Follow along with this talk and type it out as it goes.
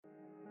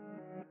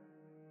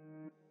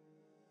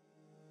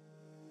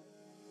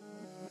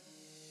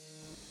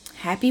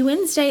Happy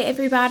Wednesday,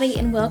 everybody,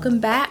 and welcome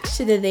back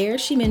to the There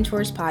She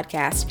Mentors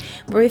podcast,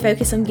 where we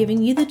focus on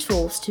giving you the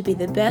tools to be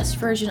the best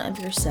version of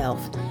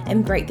yourself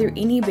and break through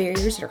any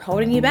barriers that are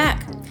holding you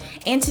back.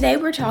 And today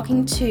we're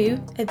talking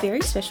to a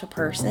very special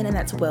person, and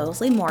that's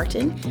Wellesley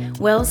Martin.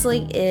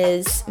 Wellesley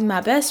is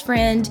my best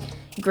friend,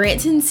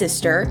 Granton's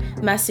sister,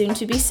 my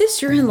soon-to-be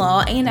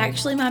sister-in-law, and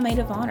actually my maid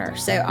of honor.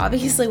 So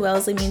obviously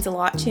Wellesley means a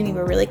lot to me.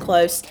 We're really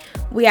close.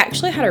 We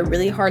actually had a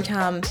really hard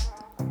time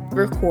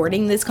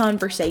recording this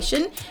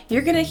conversation.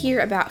 You're going to hear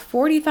about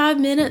 45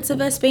 minutes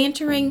of us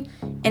bantering.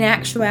 In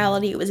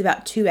actuality, it was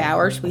about 2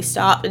 hours. We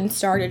stopped and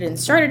started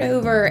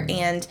over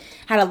and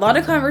had a lot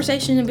of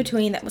conversation in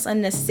between that was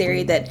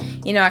unnecessary that,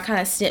 I kind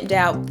of snipped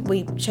out.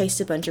 We chased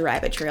a bunch of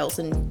rabbit trails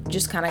and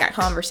just kind of got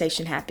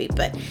conversation happy,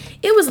 but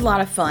it was a lot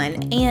of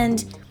fun.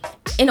 And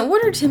in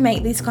order to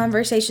make these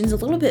conversations a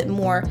little bit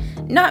more,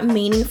 not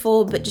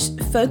meaningful, but just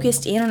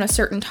focused in on a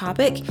certain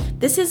topic,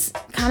 this has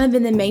kind of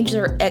been the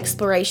major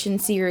exploration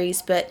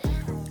series, but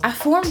I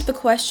formed the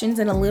questions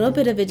in a little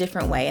bit of a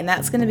different way, and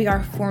that's going to be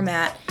our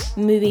format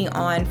moving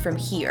on from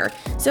here.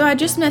 So I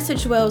just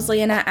messaged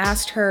Wellesley and I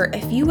asked her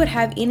if you would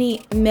have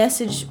any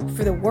message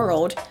for the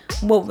world,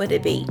 what would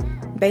it be?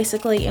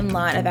 Basically in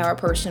light of our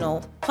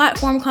personal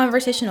platform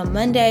conversation on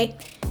Monday,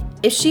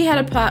 if she had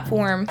a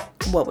platform,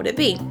 what would it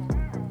be?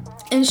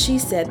 And she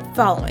said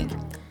following: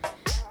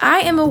 I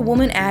am a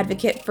woman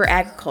advocate for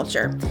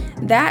agriculture.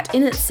 That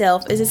in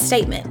itself is a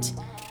statement.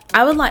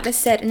 I would like to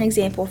set an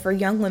example for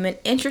young women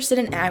interested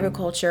in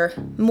agriculture.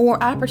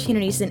 More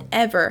opportunities than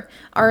ever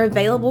are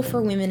available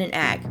for women in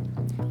ag.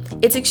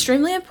 It's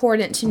extremely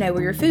important to know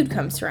where your food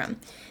comes from.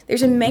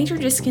 There's a major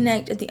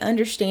disconnect in the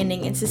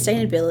understanding and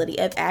sustainability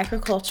of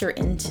agriculture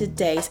in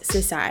today's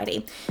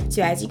society.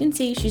 So as you can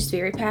see, she's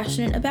very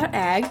passionate about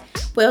ag.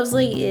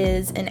 Wellesley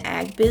is an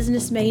ag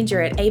business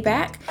major at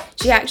ABAC.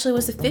 She actually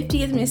was the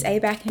 50th Miss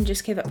ABAC and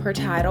just gave up her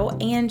title,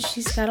 and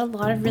she's got a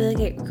lot of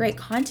really great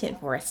content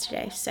for us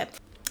today. So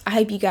I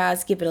hope you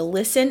guys give it a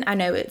listen. I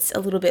know it's a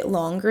little bit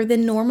longer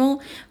than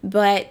normal,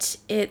 but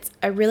it's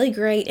a really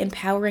great,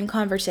 empowering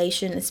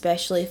conversation,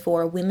 especially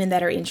for women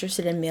that are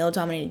interested in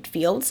male-dominated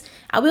fields.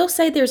 I will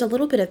say there's a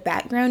little bit of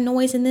background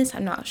noise in this.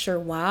 I'm not sure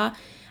why.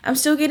 I'm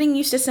still getting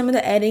used to some of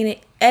the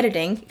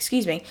editing,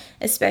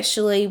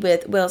 especially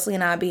with Wellesley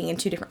and I being in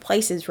two different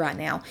places right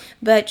now.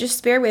 But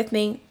just bear with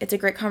me. It's a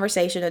great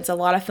conversation. It's a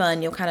lot of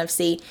fun. You'll kind of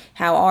see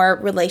how our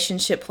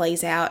relationship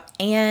plays out,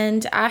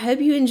 and I hope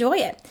you enjoy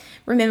it.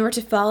 Remember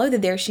to follow the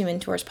There She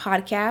Mentors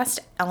podcast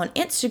on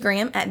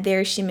Instagram at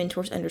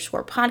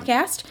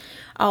ThereSheMentors_podcast.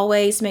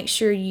 Always make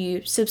sure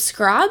you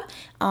subscribe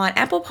on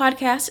Apple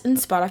Podcasts and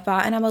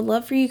Spotify, and I would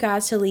love for you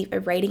guys to leave a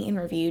rating and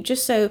review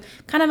just so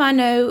kind of I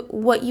know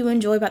what you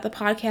enjoy about the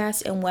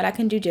podcast and what I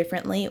can do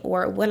differently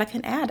or what I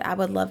can add. I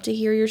would love to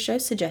hear your show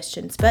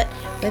suggestions. But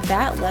with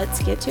that,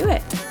 let's get to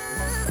it.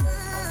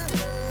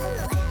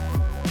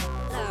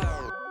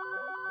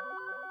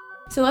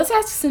 So let's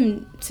ask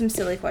some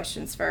silly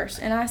questions first.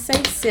 And I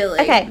say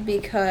silly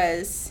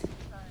because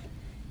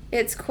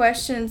it's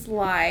questions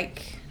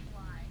like,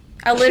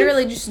 I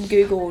literally just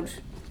Googled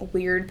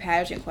weird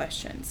pageant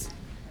questions.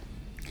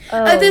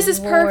 Oh, this is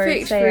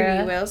perfect for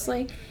you,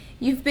 Wellesley.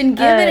 You've been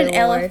given an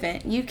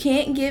elephant. You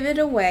can't give it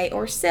away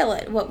or sell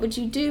it. What would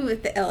you do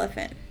with the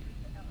elephant?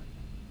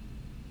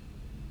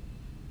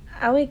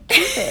 I would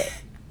keep it.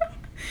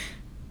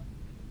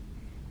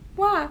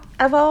 Why?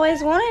 I've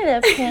always wanted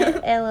a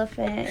pet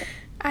elephant.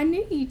 I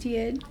knew you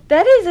did.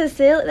 That is a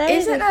silly.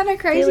 Isn't that a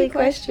crazy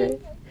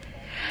question?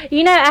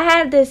 I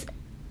had this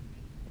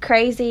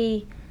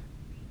crazy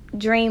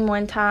dream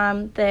one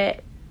time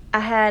that I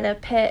had a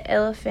pet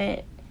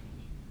elephant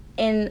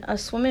in a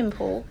swimming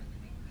pool.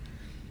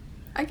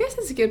 I guess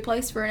it's a good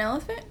place for an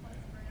elephant.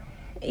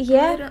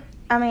 Yeah,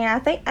 I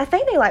think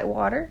they like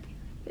water.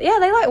 Yeah,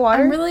 they like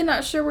water. I'm really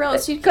not sure where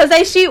else because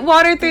they shoot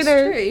water through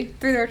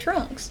their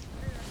trunks.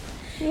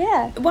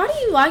 Yeah. Why do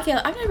you like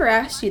I've never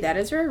asked you that.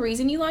 Is there a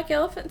reason you like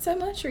elephants so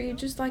much, or you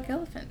just like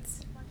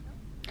elephants?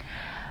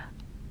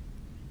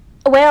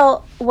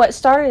 Well, what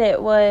started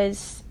it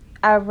was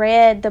I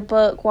read the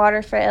book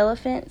Water for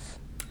Elephants.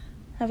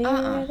 Have you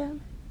ever read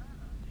them?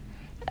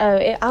 Oh,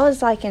 I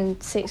was like in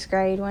 6th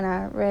grade when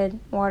I read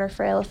Water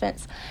for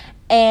Elephants,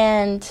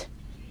 and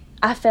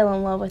I fell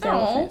in love with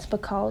elephants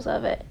because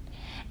of it.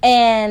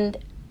 And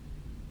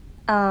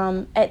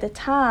at the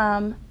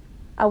time,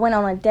 I went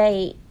on a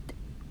date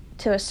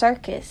to a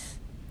circus,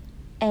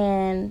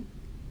 and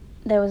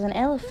there was an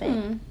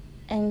elephant.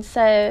 And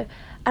so,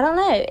 I don't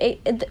know,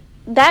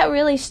 that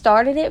really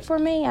started it for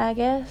me, I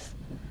guess.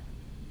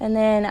 And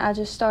then I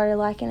just started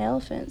liking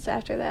elephants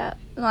after that.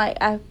 Like,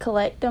 I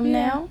collect them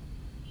now.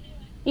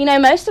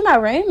 Most of my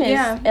room is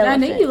elephants. I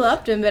knew you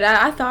loved them, but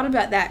I thought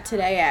about that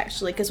today,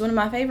 actually, because one of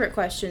my favorite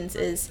questions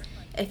is,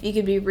 if you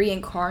could be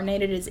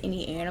reincarnated as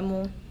any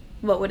animal,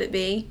 what would it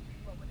be?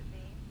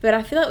 But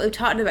I feel like we've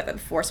talked about that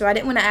before, so I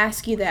didn't want to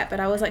ask you that, but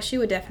I was like, she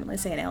would definitely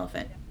say an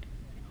elephant.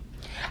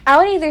 I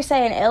would either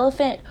say an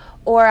elephant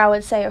or I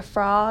would say a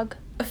frog.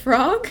 A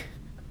frog?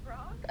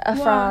 A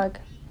frog.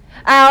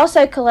 I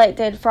also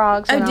collected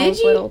frogs when I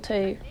was little,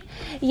 too.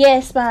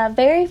 Yes, my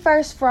very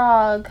first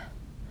frog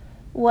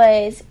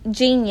was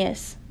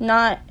Genius,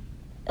 not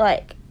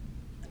like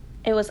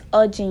it was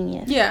a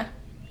genius. Yeah.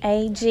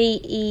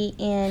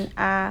 Agenius.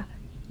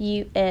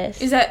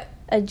 Is that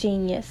a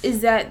genius?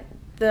 Is that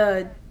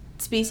the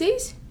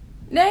species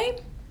name?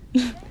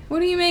 What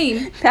do you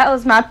mean? That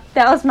was my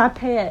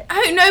pet.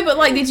 I don't know, but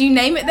like, did you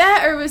name it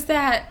that, or was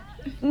that?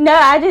 No,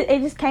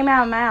 it just came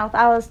out of my mouth.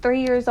 I was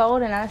 3 years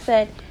old and I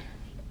said,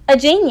 a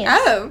genius.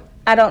 Oh.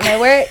 I don't know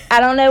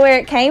where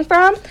it came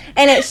from,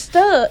 and it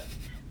stuck.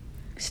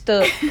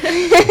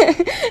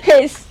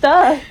 It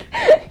stuck.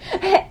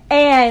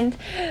 And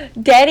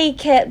Daddy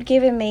kept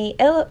giving me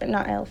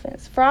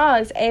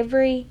frogs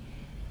every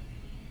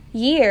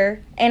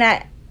year,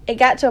 and it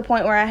got to a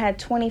point where I had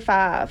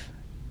 25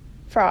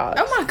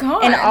 frogs. Oh my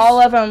gosh. And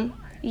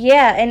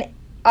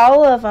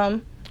all of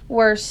them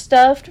were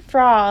stuffed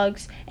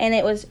frogs, and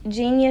it was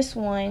Genius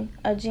 1,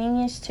 a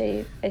Genius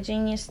 2, a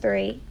Genius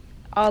 3,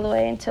 all the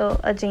way until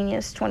a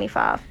Genius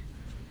 25.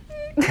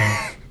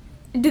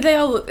 Did they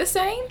all look the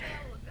same?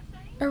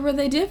 Or were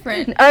they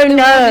different? Oh, They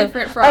no. were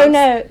different frogs. Oh,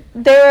 no.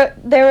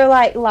 They were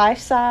like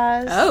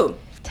life-size. Oh.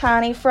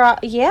 Tiny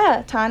frogs.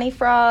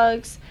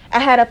 I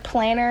had a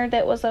planter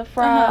that was a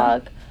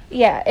frog.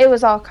 Yeah, it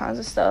was all kinds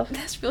of stuff.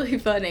 That's really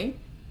funny.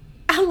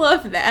 I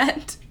love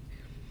that.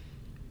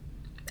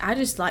 I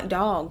just like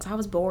dogs. I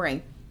was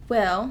boring.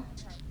 Well,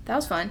 that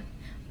was fun.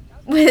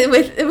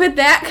 With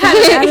that kind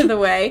of out of the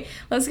way,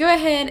 let's go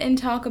ahead and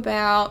talk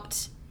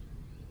about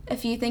a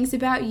few things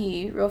about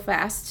you real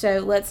fast. So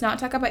let's not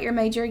talk about your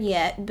major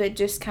yet, but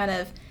just kind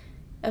of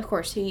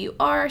course, who you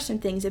are, some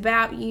things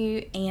about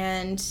you,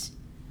 and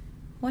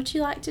what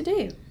you like to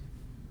do.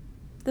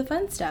 The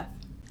fun stuff.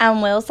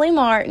 I'm Wellesley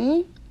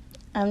Martin.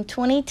 I'm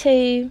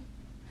 22,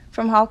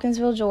 from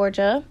Hawkinsville,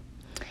 Georgia.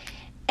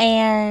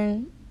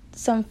 And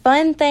some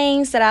fun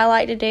things that I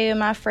like to do in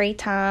my free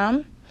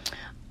time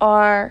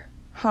are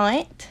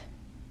hunt,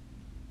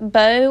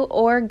 bow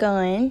or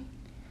gun.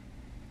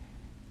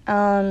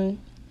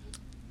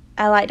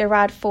 I like to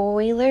ride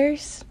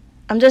four-wheelers.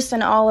 I'm just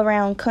an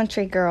all-around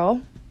country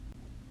girl.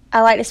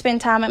 I like to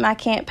spend time at my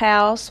camp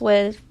house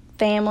with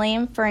family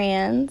and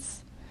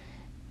friends,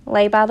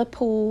 lay by the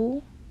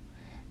pool.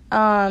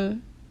 So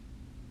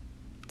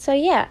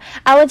yeah,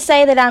 I would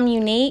say that I'm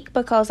unique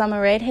because I'm a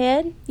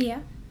redhead. Yeah.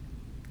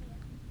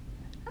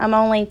 I'm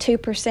only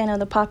 2% of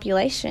the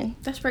population.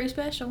 That's pretty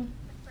special.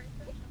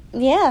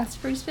 Yeah. That's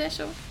pretty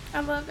special.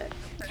 I love it.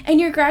 And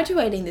you're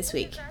graduating this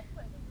week.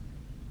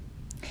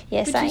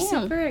 Yes, I am.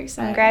 Super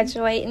excited. I'm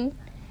graduating.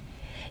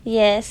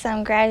 Yes,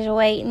 I'm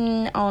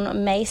graduating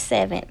on May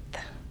 7th.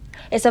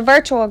 It's a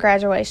virtual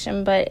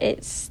graduation, but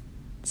it's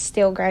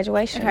still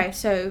graduation. Okay,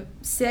 so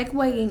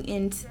segueing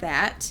into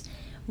that,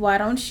 why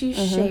don't you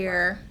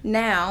share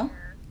now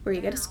where you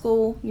go to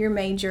school, your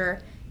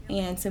major,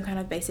 and some kind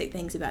of basic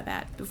things about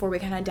that before we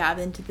kind of dive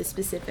into the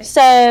specifics.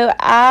 So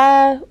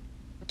I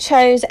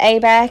chose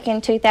ABAC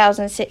in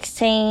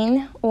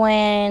 2016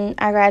 when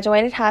I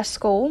graduated high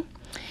school.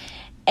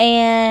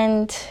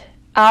 And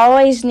I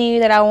always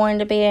knew that I wanted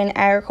to be an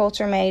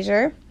agriculture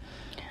major.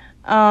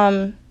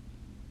 I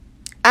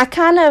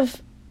kind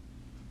of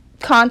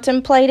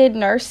contemplated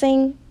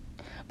nursing,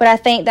 but I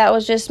think that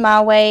was just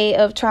my way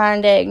of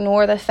trying to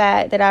ignore the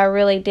fact that I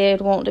really did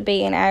want to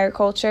be in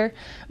agriculture,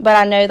 but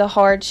I know the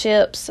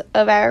hardships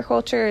of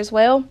agriculture as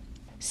well.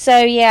 So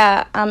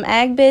yeah, I'm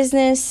ag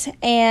business,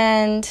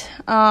 and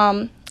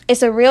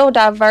it's a real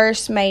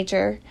diverse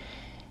major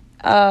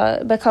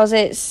because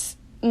it's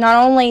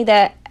not only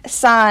the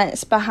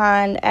science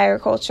behind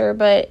agriculture,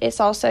 but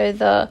it's also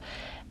the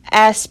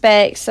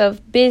aspects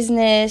of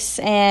business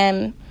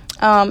and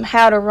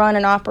how to run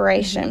an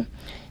operation.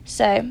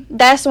 So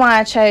that's why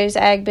I chose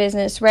ag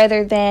business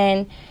rather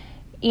than,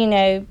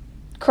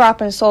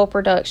 crop and soil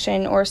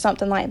production or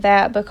something like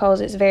that,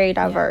 because it's very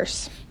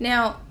diverse. Yeah.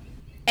 Now,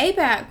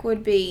 ABAC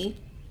would be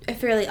a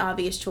fairly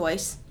obvious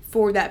choice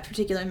for that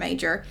particular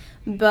major.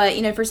 But,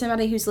 for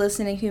somebody who's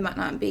listening who might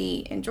not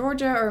be in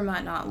Georgia or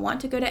might not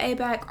want to go to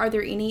ABAC, are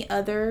there any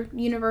other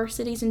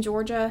universities in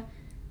Georgia?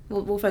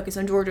 We'll focus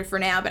on Georgia for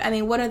now. But,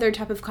 what other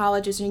type of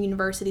colleges or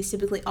universities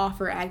typically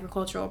offer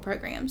agricultural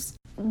programs?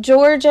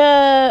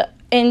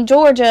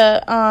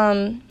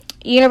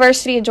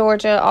 University of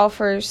Georgia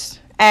offers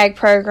ag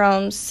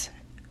programs,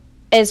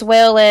 as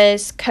well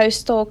as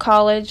Coastal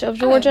College of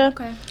Georgia.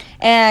 Oh, okay.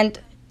 And,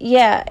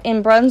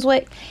 in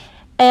Brunswick.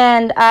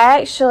 And I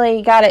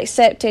actually got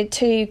accepted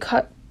to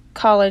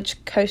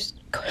College Coast.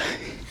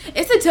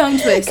 It's a tongue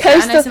twister.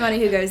 I know somebody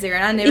who goes there,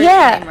 and I never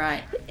get the name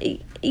right.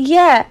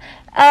 Yeah.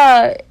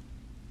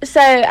 So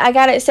I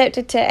got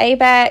accepted to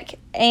ABAC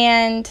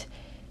and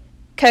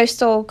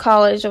Coastal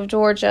College of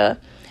Georgia.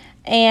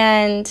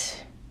 And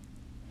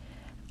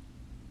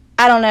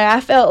I don't know,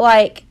 I felt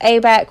like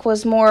ABAC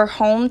was more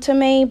home to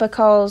me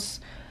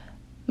because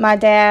my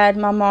dad,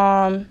 my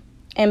mom,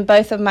 and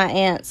both of my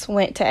aunts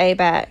went to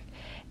ABAC.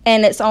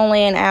 And it's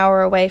only an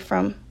hour away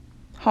from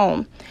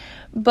home.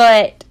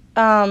 But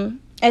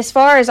as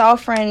far as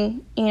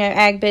offering,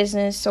 ag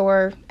business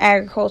or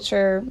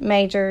agriculture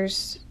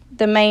majors,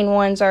 the main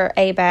ones are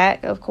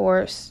ABAC, of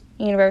course,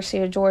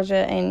 University of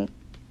Georgia, and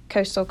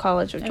Coastal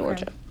College of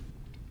Georgia.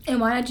 And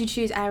why did you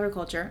choose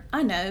agriculture?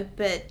 I know,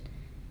 but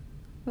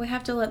we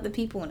have to let the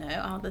people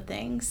know all the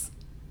things.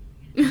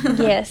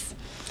 Yes.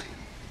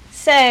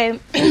 So,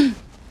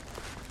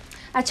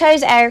 I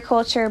chose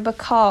agriculture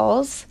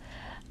because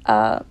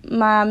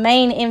my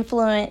main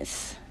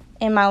influence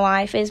in my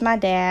life is my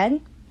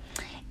dad.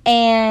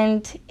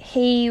 And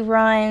he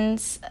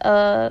runs,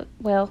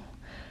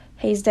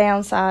 he's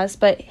downsized,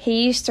 but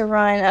he used to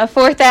run a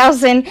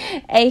 4,000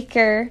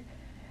 acre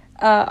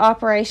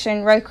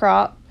operation, row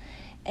crop.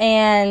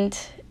 And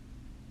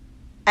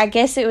I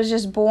guess it was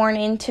just born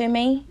into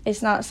me.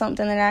 It's not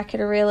something that I could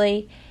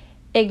really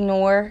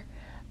ignore.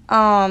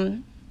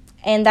 And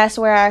that's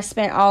where I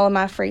spent all of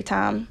my free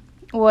time,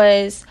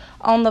 was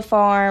on the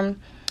farm.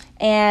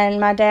 And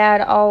my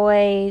dad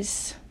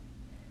always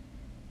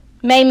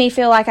made me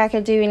feel like I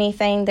could do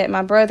anything that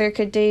my brother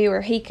could do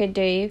or he could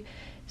do.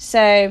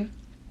 So,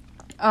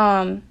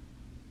 and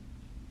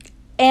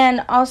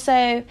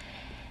also,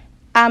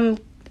 I'm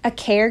a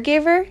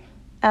caregiver.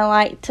 I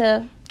like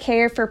to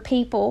care for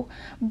people,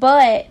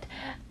 but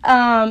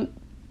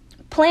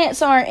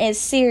plants aren't as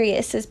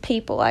serious as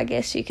people, I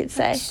guess you could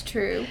say. That's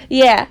true.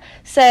 Yeah,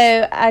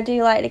 so I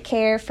do like to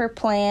care for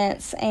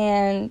plants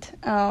and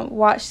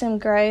watch them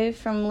grow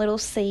from little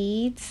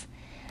seeds.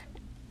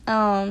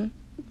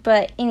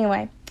 But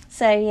anyway,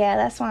 so yeah,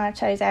 that's why I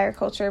chose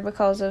agriculture,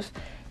 because of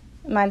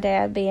my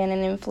dad being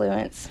an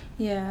influence.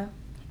 Yeah.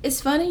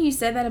 It's funny you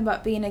said that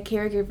about being a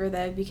caregiver,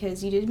 though,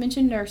 because you did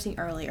mention nursing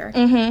earlier.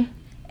 Mm-hmm.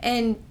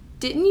 And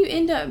didn't you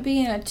end up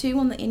being a 2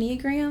 on the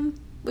Enneagram,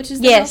 which is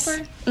the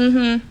helper?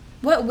 Mm-hmm.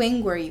 What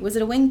wing were you? Was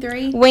it a wing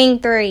 3? Wing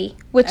 3,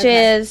 which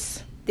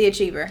is the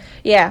achiever.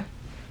 Yeah.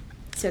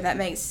 So that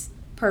makes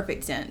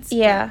perfect sense.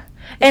 Yeah.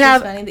 And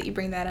it's funny that you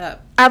bring that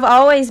up. I've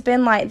always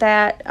been like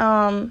that.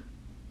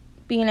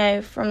 You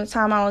know, from the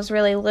time I was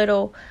really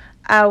little,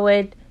 I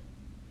would,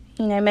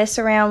 you know, mess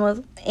around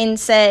with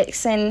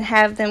insects and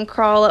have them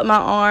crawl up my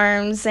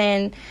arms.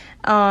 And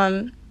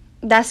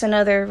that's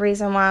another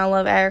reason why I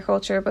love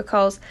agriculture,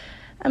 because,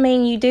 I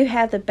mean, you do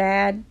have the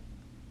bad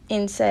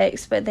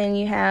insects, but then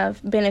you have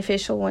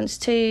beneficial ones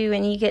too,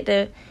 and you get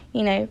to,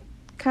 you know,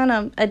 kind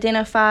of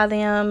identify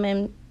them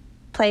and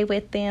play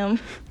with them.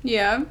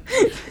 Yeah.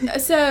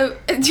 So,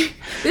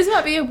 this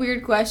might be a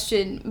weird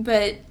question,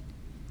 but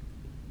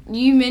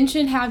you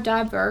mentioned how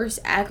diverse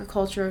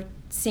agriculture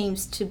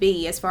seems to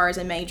be as far as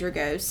a major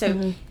goes.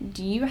 So,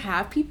 do you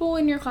have people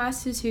in your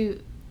classes who,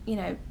 you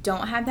know,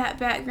 don't have that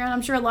background?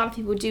 I'm sure a lot of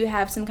people do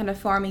have some kind of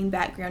farming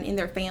background in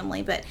their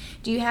family, but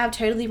do you have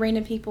totally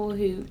random people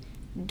who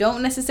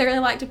don't necessarily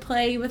like to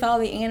play with all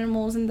the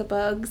animals and the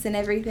bugs and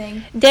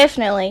everything?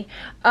 Definitely.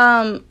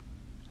 A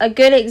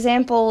good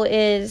example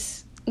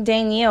is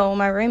Danielle,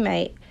 my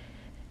roommate.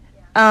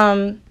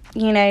 You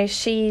know,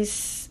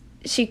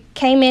 she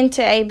came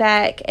into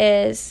ABAC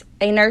as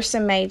a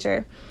nursing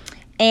major,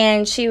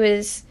 and she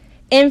was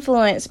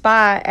influenced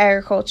by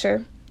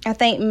agriculture. I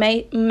think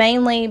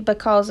mainly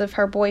because of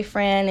her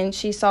boyfriend, and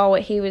she saw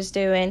what he was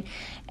doing,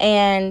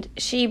 and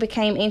she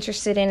became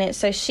interested in it.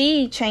 So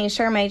she changed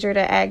her major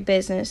to ag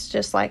business,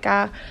 just like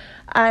I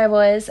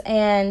was.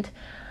 And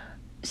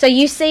so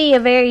you see a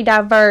very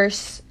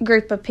diverse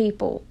group of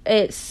people.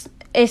 It's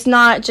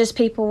not just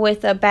people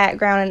with a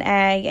background in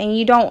ag, and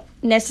you don't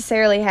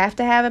necessarily have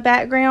to have a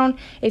background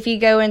if you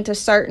go into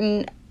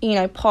certain, you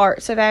know,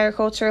 parts of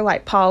agriculture,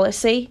 like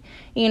policy,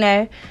 you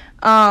know.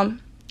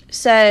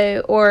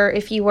 So, or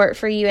if you work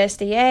for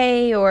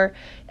USDA or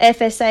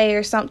FSA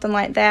or something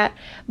like that.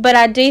 But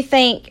I do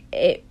think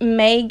it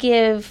may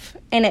give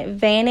an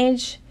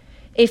advantage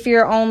if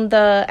you're on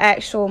the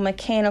actual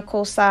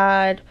mechanical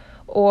side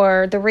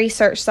or the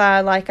research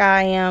side, like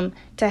I am,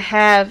 to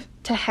have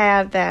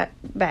that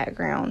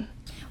background.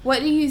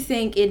 What do you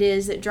think it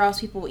is that draws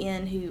people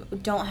in who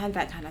don't have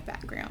that kind of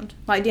background?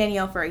 Like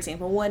Danielle, for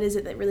example. What is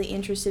it that really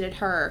interested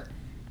her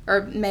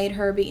or made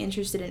her be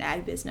interested in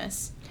ag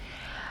business?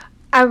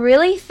 I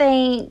really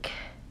think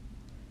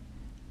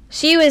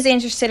she was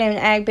interested in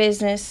ag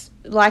business,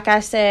 like I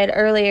said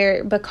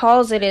earlier,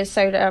 because it is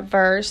so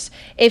diverse.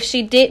 If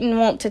she didn't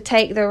want to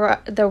take the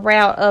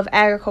route of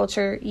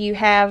agriculture, you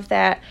have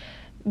that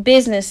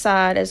business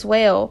side as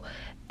well.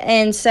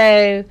 And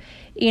so,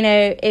 you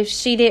know, if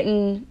she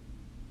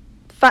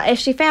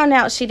found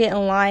out she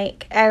didn't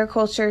like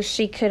agriculture,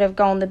 she could have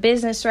gone the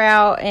business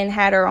route and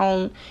had her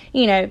own,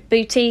 you know,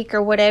 boutique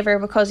or whatever,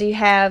 because you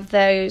have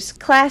those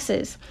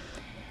classes.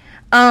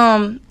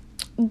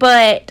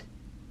 But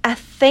I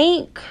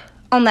think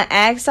on the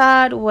ag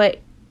side, what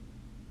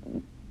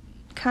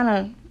kind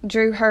of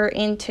drew her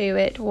into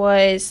it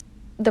was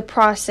the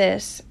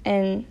process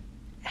and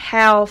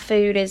how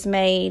food is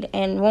made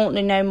and wanting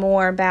to know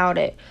more about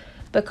it,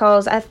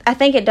 because I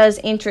think it does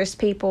interest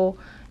people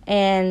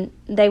and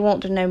they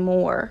want to know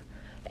more.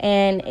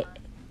 And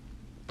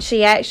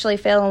she actually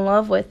fell in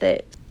love with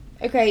it.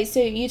 Okay, so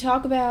you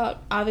talk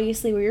about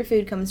obviously where your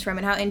food comes from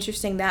and how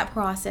interesting that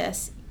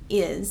process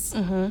is.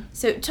 Mm-hmm.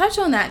 So touch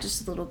on that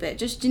just a little bit.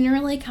 Just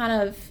generally kind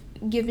of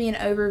give me an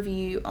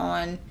overview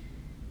on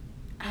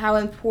how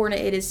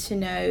important it is to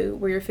know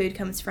where your food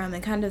comes from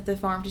and kind of the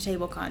farm to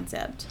table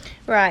concept.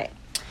 Right.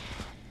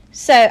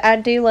 So I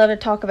do love to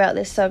talk about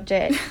this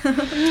subject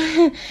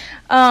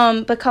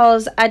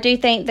because I do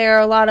think there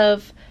are a lot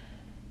of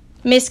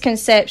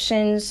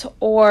misconceptions,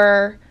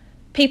 or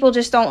people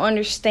just don't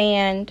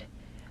understand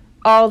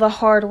all the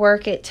hard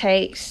work it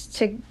takes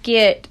to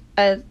get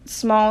a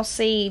small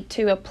seed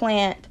to a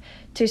plant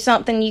to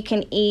something you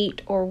can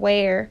eat or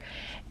wear.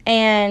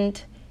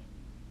 And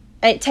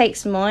it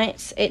takes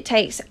months. It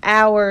takes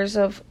hours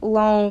of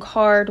long,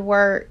 hard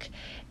work.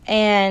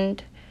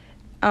 And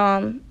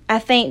I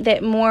think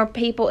that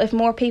if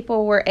more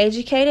people were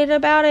educated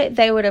about it,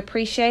 they would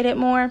appreciate it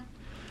more.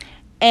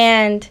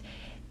 And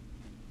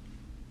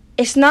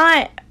it's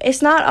not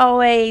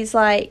always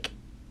like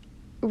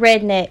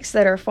rednecks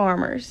that are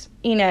farmers.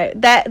 You know,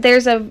 that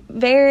there's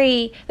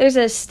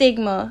a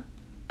stigma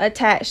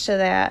attached to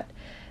that.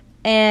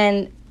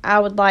 And I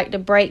would like to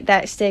break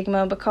that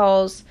stigma,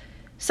 because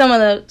some of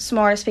the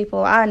smartest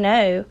people I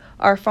know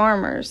are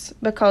farmers,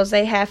 because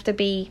they have to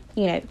be,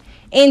 you know,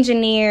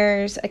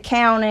 engineers,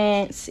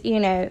 accountants, you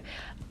know,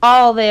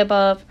 all the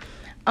above.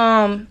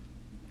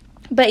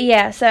 But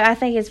yeah, so I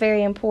think it's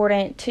very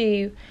important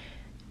to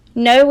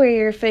know where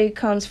your food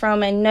comes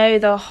from and know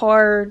the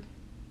hard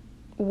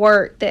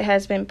work that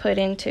has been put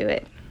into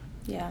it.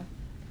 Yeah.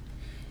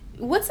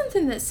 What's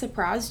something that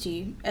surprised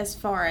you as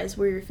far as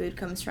where your food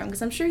comes from?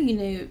 Because I'm sure you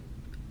knew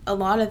a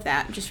lot of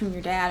that just from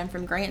your dad and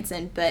from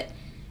Granson, but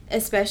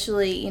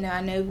especially, you know,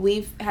 I know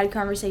we've had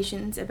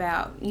conversations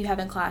about you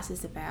having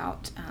classes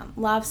about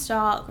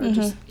livestock, or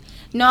just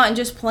not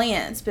just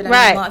plants, but I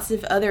mean lots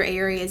of other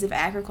areas of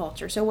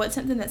agriculture. So what's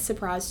something that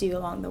surprised you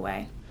along the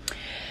way?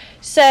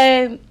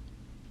 So,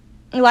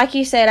 like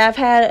you said, I've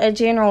had a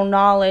general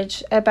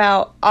knowledge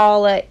about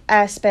all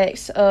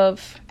aspects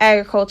of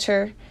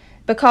agriculture,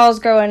 because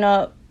growing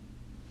up,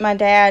 my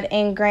dad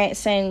in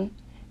Granson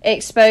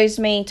exposed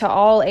me to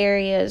all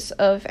areas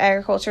of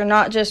agriculture,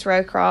 not just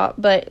row crop,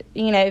 but,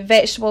 you know,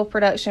 vegetable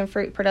production,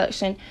 fruit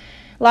production,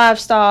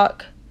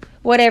 livestock,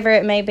 whatever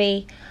it may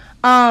be.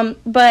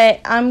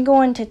 But I'm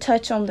going to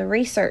touch on the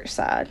research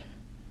side,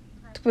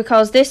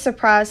 because this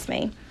surprised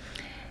me.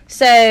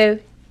 So,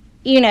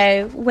 you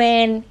know,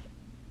 when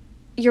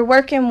you're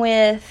working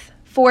with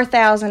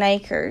 4,000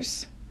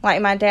 acres,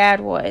 like my dad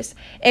was,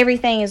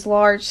 everything is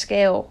large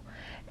scale,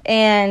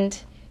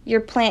 and you're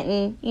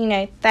planting, you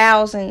know,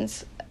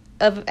 thousands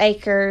of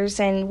acres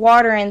and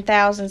watering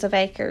thousands of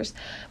acres.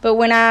 But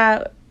when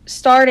I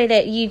started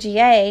at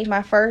UGA,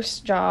 my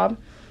first job,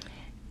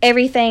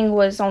 everything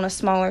was on a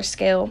smaller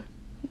scale,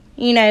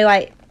 you know,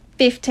 like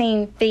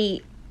 15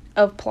 feet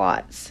of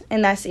plots,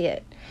 and that's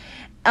it.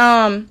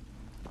 But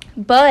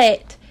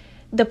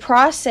the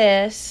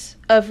process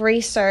of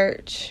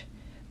research,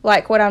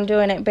 like what I'm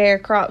doing at Bayer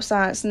Crop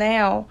Science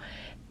now,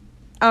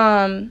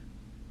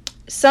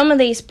 some of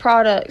these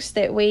products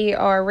that we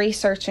are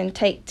researching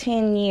take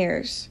 10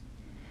 years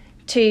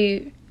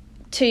to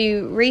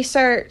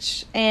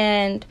research,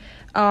 and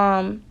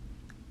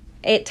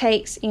it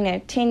takes, you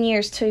know, 10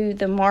 years to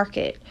the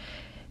market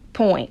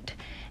point.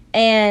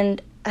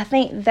 And I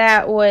think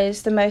that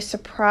was the most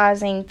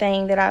surprising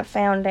thing that I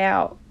found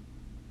out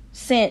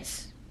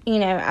since, you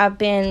know, I've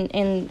been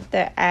in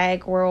the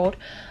ag world.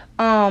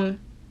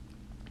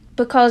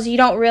 Because you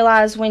don't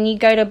realize when you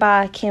go to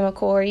buy a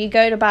chemical or you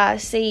go to buy a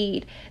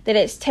seed that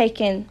it's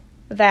taken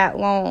that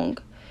long,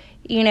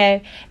 you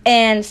know.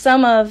 And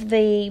some of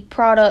the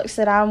products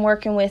that I'm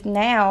working with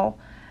now,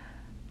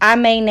 I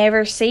may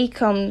never see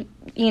them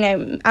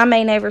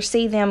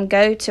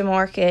go to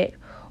market.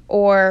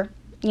 Or,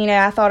 you know,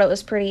 I thought it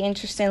was pretty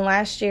interesting.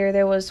 Last year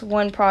there was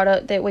one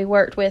product that we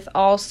worked with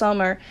all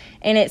summer,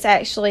 and it's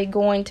actually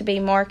going to be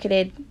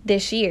marketed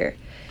this year.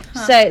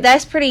 So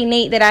that's pretty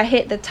neat that I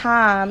hit the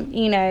time,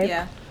 you know.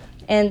 Yeah.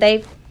 And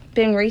they've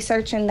been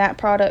researching that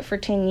product for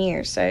 10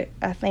 years. So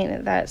I think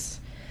that that's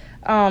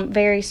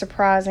very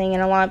surprising,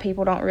 and a lot of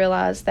people don't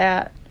realize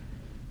that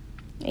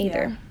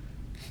either. Yeah.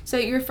 So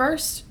your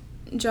first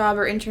job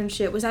or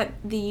internship, was that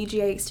the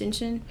UGA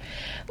extension?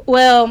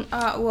 Well,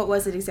 what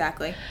was it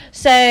exactly?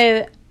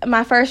 So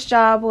my first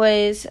job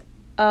was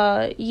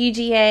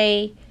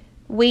UGA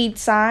Weed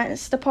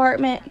Science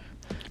Department.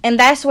 And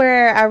that's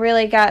where I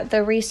really got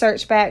the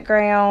research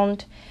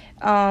background.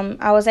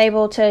 I was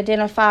able to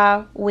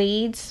identify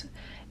weeds,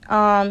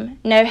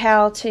 know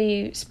how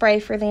to spray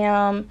for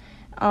them.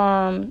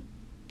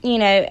 You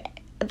know,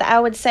 I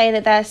would say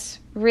that that's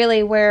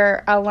really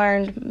where I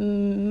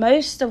learned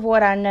most of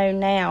what I know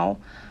now,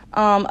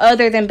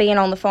 other than being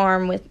on the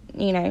farm with,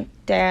 you know,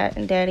 Dad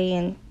and Daddy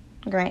and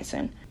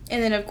Granson.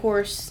 And then, of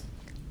course,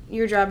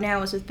 your job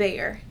now is with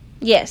Bayer.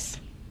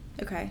 Yes.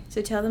 Okay,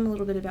 so tell them a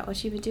little bit about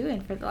what you've been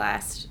doing for the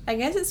last, I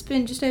guess it's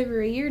been just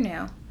over a year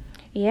now.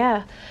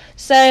 Yeah.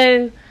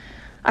 So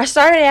I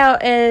started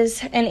out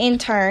as an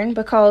intern,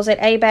 because at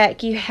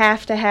ABAC you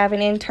have to have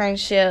an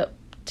internship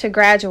to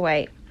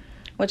graduate,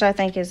 which I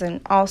think is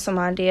an awesome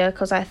idea,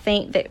 because I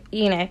think that,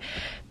 you know,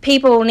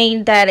 people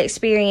need that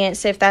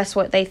experience if that's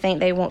what they think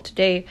they want to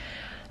do.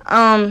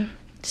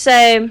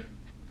 So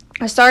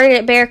I started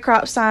at Bayer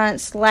Crop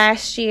Science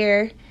last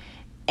year,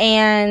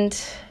 and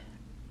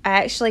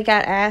I actually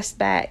got asked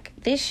back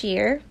this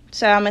year.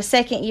 So I'm a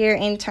second-year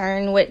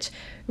intern, which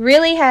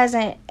really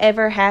hasn't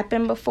ever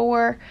happened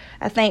before.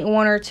 I think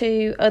one or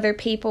two other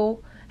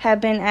people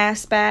have been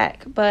asked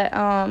back. But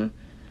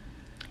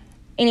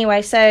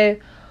anyway, so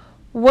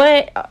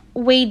what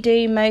we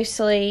do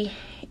mostly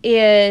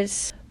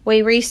is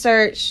we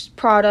research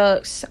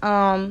products,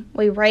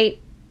 we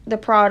rate the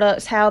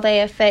products, how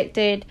they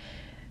affected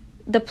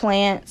the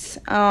plants,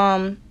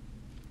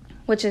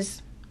 which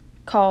is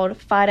called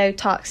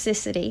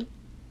phytotoxicity.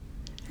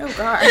 Oh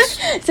gosh,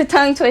 it's a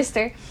tongue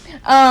twister,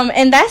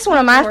 and that's one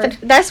of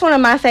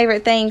my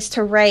favorite things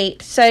to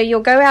rate. So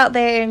you'll go out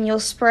there and you'll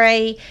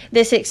spray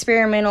this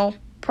experimental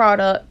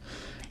product,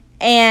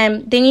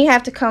 and then you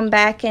have to come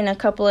back in a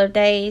couple of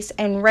days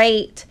and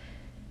rate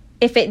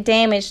if it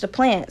damaged the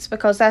plants,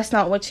 because that's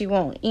not what you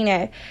want, you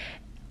know.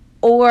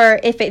 Or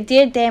if it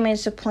did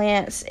damage the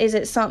plants, is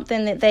it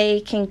something that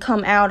they can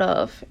come out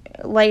of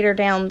later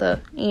down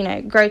the, you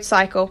know, growth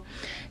cycle?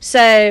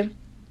 So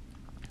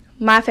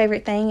my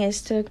favorite thing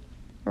is to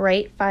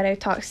rate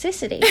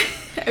phytotoxicity.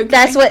 Okay.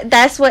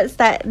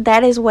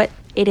 That is what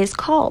it is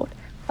called,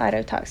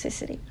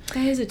 phytotoxicity.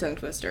 That is a tongue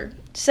twister.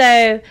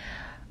 So,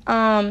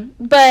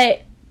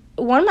 but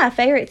one of my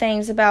favorite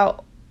things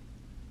about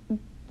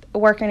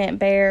working at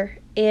Bayer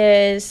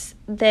is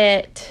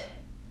that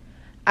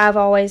I've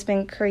always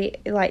been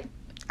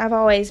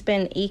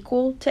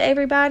equal to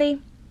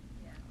everybody.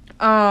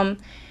 I'm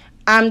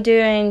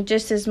doing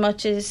just as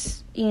much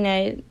as, you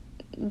know,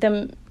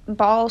 the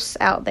boss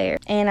out there,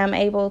 and I'm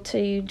able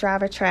to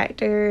drive a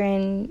tractor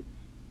and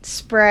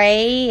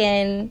spray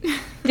and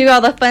do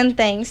all the fun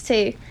things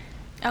too.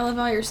 I love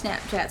all your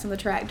Snapchats on the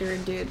tractor.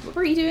 And dude, what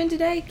were you doing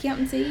today?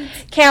 Counting seeds?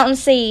 Counting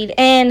seed,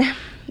 and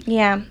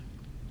yeah.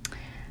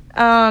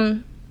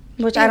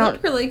 Which I don't.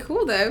 Looked really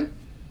cool though.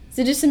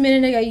 So just a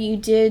minute ago, you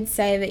did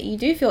say that you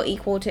do feel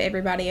equal to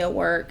everybody at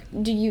work.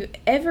 Do you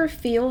ever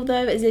feel,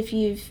 though, as if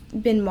you've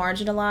been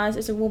marginalized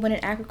as a woman in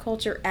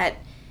agriculture at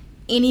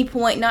any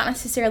point, not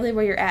necessarily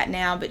where you're at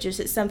now, but just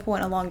at some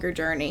point along your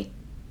journey?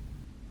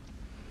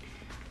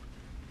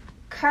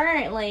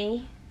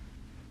 Currently,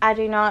 I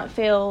do not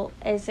feel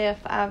as if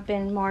I've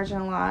been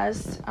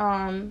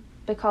marginalized,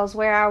 because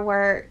where I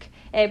work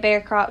at Bayer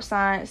Crop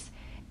Science,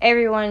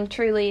 everyone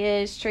truly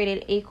is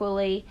treated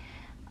equally.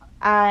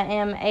 I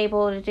am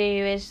able to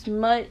do as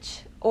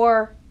much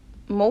or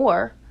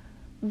more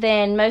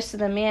than most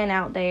of the men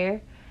out there.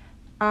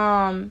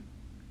 And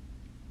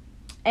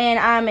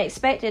I'm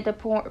expected to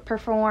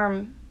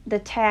perform the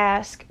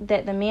task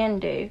that the men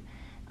do.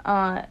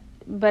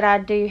 But I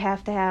do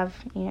have to have,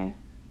 you know,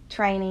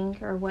 training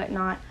or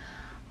whatnot.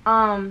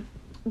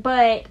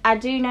 But I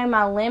do know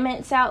my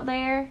limits out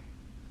there.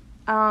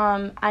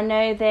 I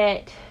know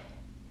that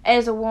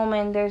as a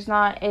woman, there's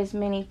not as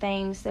many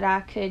things that I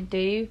could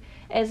do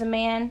as a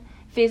man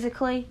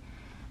physically.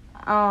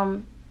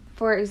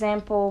 For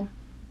example,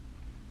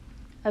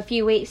 a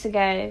few weeks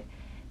ago,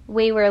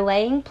 we were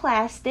laying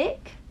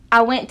plastic.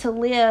 I went to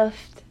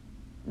lift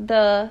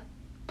the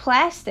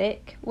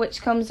plastic,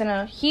 which comes in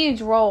a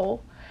huge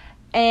roll,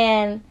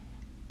 and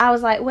I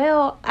was like,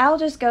 well, I'll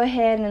just go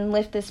ahead and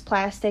lift this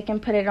plastic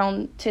and put it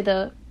on to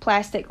the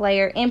plastic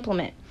layer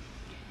implement.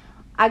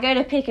 I go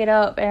to pick it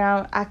up,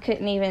 and I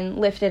couldn't even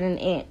lift it an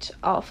inch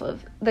off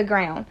of the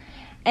ground.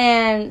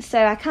 And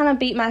so I kind of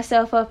beat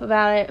myself up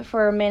about it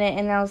for a minute,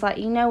 and I was like,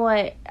 you know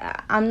what?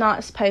 I'm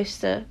not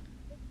supposed to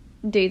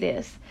do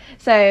this.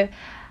 So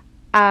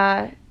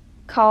I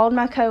called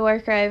my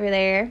coworker over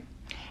there,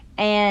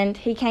 and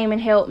he came and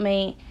helped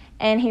me,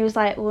 and he was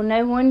like, well,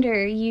 no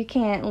wonder you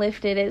can't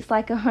lift it. It's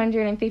like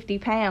 150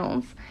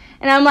 pounds.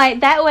 And I'm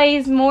like, that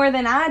weighs more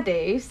than I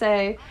do.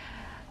 So,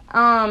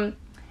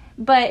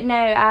 but no,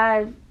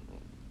 I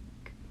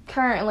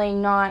currently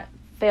not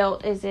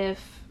felt as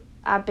if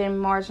I've been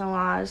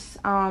marginalized.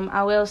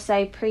 I will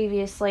say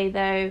previously,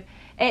 though,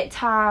 at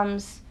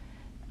times,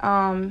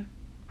 women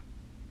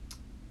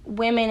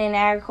in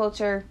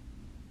agriculture,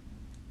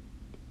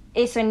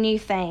 it's a new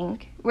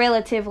thing,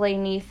 relatively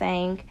new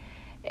thing.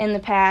 In the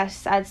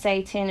past, I'd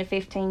say 10 to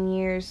 15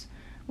 years,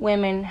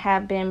 women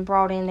have been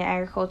brought into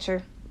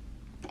agriculture.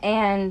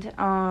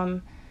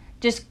 And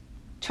just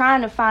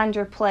trying to find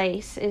your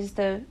place is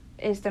the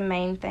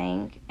main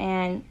thing,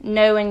 and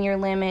knowing your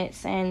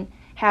limits and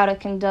how to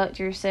conduct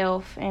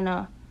yourself in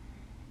a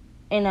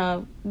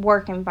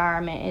work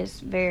environment is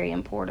very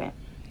important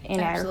in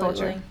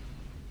agriculture.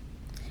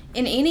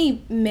 In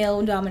any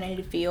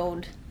male-dominated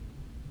field,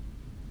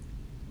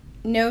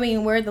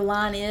 knowing where the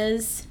line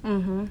is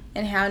and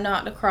how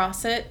not to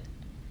cross it,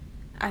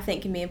 I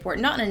think can be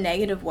important. Not in a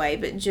negative way,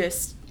 but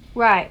just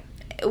right.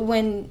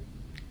 When,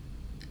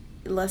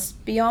 let's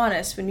be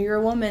honest, when you're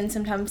a woman,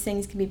 sometimes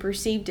things can be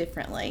perceived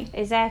differently.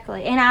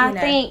 Exactly. And I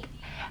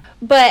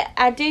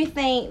do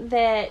think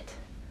that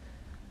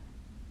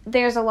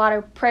there's a lot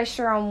of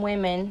pressure on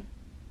women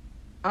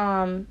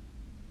to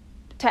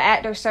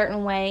act a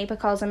certain way,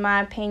 because in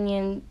my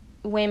opinion,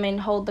 women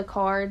hold the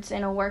cards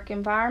in a work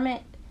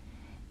environment,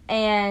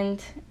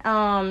 and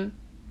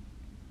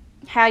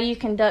how you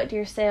conduct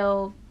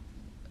yourself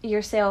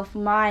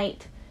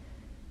might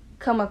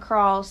come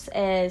across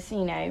as,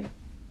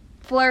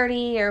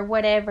 flirty or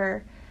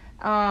whatever,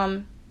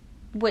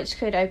 which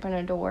could open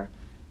a door.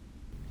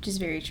 Which is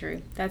very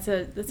true. That's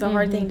a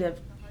hard thing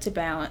to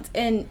balance.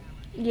 And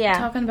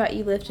talking about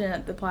you lifting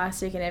up the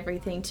plastic and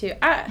everything too.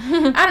 I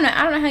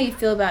don't know how you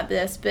feel about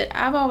this, but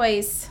I've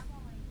always,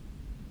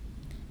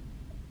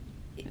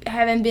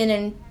 having been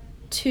in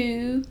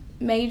 2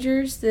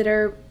 majors that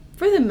are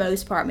for the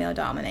most part male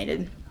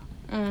dominated.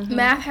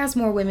 Math has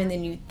more women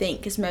than you think,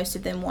 because most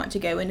of them want to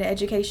go into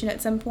education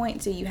at some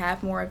point, so you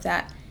have more of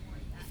that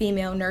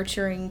female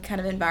nurturing kind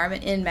of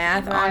environment in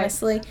math,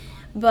 honestly.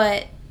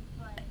 But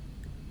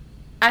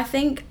I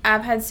think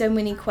I've had so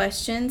many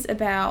questions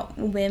about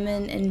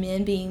women and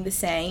men being the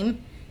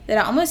same that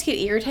I almost get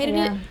irritated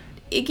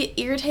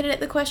at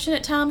the question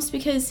at times,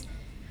 because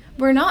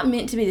we're not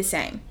meant to be the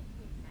same.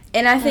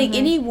 And I think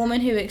any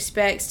woman who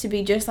expects to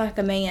be just like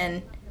a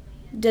man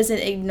doesn't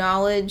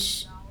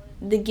acknowledge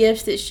the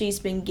gifts that she's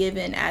been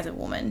given as a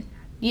woman.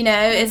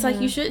 It's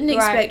like you shouldn't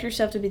expect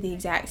yourself to be the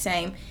exact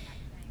same.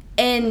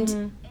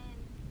 And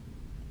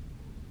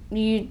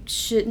you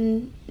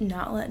shouldn't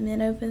not let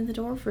men open the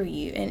door for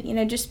you.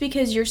 And, just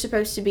because you're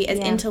supposed to be as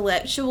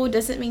intellectual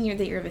doesn't mean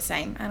that you're the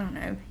same. I don't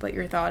know what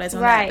your thought is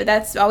on that, but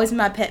that's always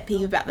my pet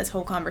peeve about this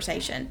whole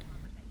conversation.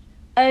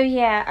 Oh,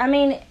 yeah. I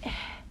mean,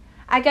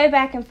 I go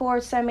back and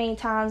forth so many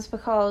times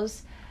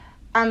because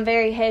I'm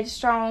very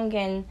headstrong,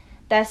 and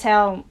that's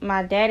how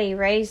my daddy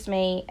raised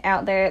me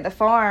out there at the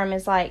farm,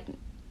 is like,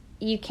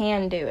 you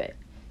can do it.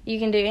 You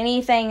can do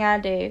anything I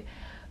do.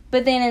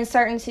 But then in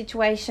certain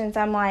situations,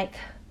 I'm like,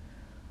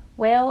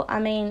 well, I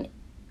mean,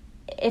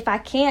 if I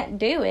can't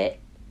do it,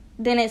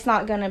 then it's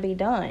not going to be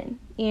done,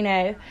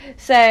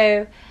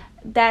 So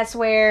that's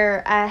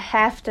where I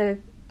have to,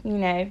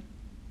 know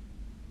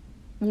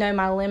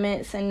my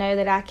limits and know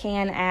that I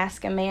can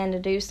ask a man to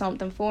do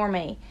something for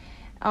me.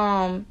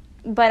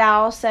 But I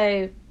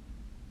also,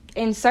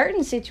 in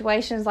certain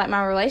situations, like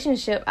my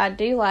relationship, I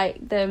do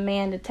like the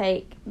man to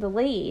take the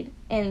lead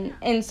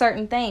in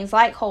certain things,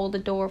 like hold the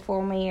door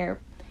for me or,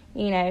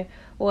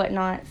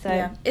 whatnot.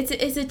 So it's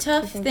a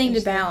tough thing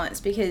to balance,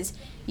 because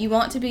you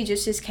want to be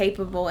just as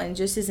capable and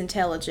just as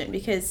intelligent,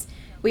 because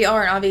we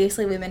are, and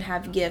obviously women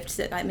have gifts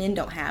that men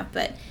don't have,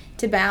 but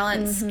to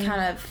balance kind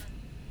of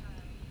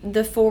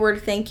the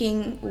forward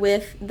thinking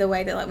with the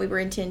way that we were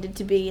intended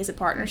to be as a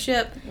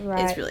partnership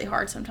is really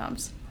hard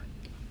sometimes.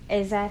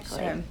 Exactly.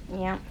 So,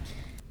 yeah.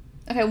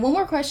 Okay, one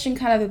more question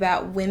kind of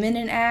about women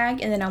in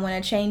ag, and then I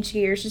want to change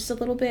gears just a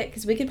little bit,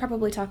 because we could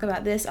probably talk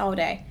about this all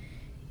day,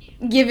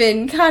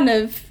 given kind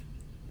of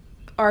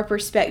our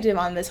perspective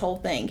on this whole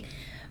thing.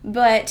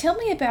 But tell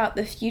me about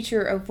the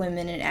future of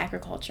women in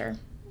agriculture.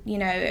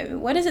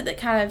 What is it that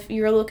kind of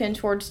you're looking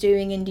towards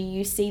doing, and do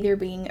you see there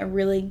being a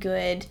really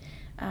good,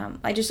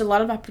 just a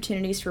lot of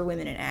opportunities for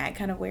women in ag?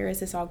 Kind of where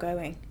is this all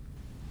going?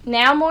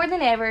 Now more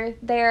than ever,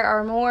 there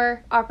are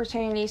more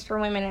opportunities for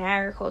women in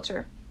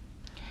agriculture.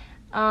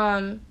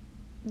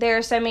 There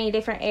are so many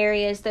different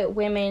areas that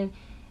women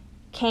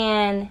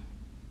can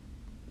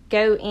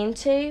go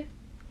into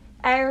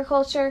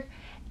agriculture,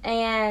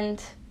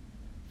 and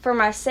for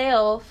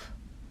myself,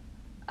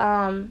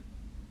 I'm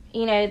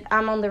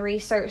on the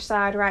research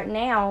side right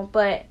now,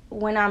 but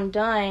when I'm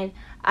done,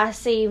 I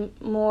see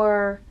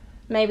more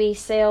maybe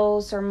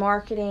sales or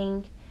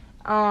marketing,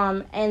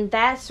 and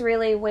that's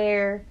really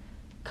where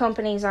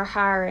companies are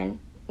hiring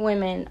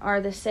women,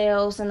 are the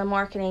sales and the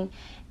marketing.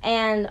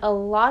 And a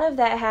lot of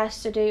that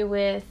has to do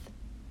with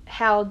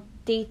how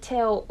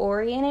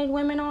detail-oriented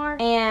women are.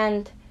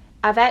 And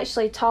I've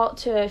actually talked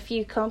to a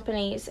few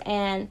companies,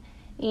 and,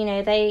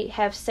 they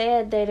have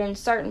said that in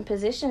certain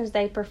positions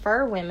they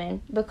prefer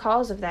women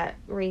because of that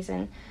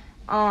reason.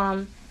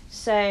 And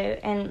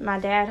my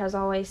dad has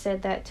always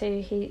said that too.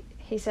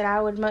 He said,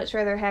 I would much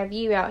rather have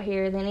you out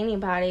here than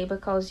anybody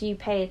because you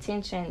pay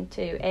attention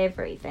to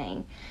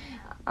everything.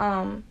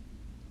 Yeah.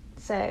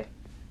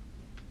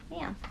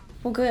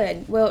 Well,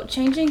 good. Well,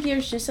 changing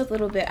gears just a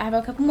little bit, I have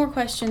a couple more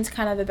questions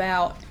kind of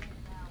about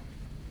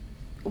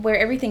where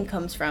everything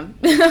comes from.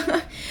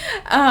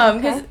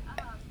 Because,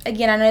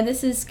 again, I know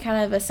this is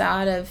kind of a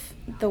side of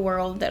the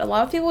world that a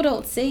lot of people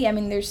don't see. I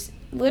mean, there's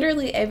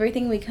literally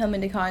everything we come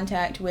into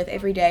contact with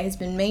every day has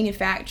been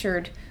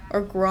manufactured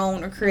or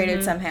grown or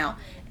created somehow.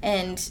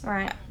 And,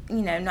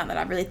 not that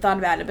I've really thought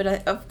about it,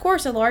 but of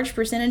course a large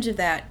percentage of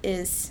that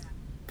is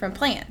from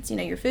plants,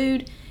 your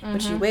food,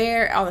 what you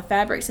wear, all the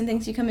fabrics and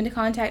things you come into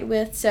contact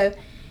with. So,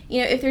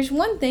 if there's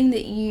one thing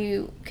that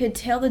you could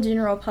tell the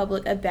general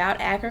public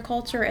about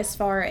agriculture as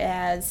far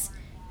as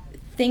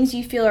things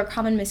you feel are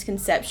common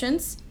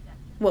misconceptions,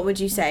 what would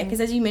you say?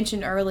 Because as you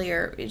mentioned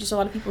earlier, just a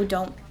lot of people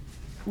don't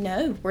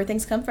know where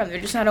things come from.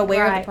 They're just not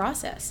aware of the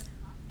process.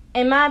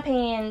 In my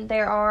opinion,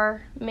 there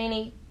are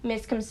many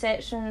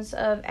misconceptions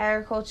of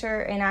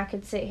agriculture, and I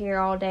could sit here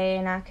all day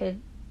and I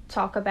could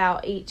talk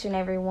about each and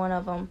every one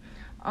of them.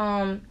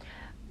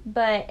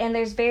 and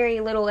there's very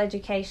little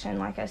education,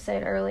 like I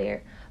said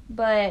earlier.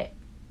 But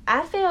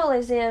I feel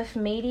as if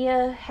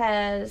media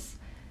has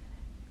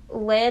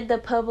led the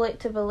public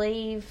to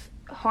believe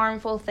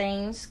harmful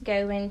things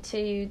go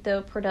into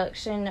the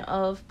production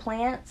of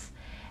plants,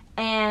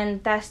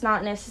 and that's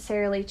not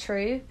necessarily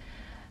true.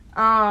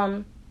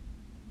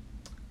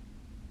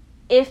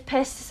 If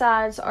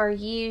pesticides are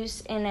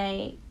used in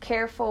a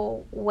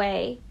careful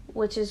way,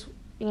 which is,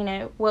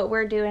 what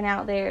we're doing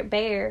out there at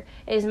Bayer,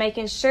 is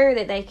making sure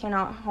that they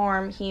cannot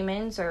harm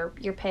humans or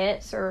your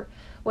pets or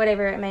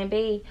whatever it may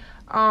be.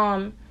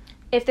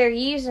 If they're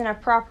used in a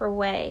proper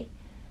way,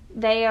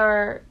 they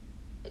are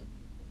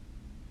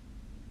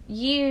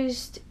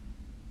used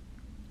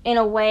in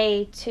a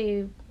way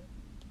to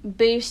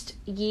boost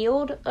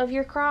yield of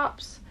your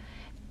crops,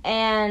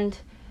 and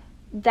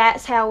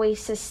that's how we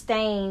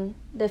sustain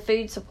the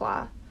food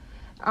supply.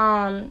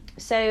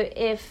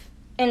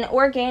 And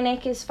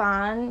organic is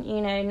fine,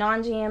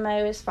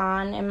 non-GMO is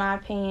fine in my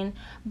opinion,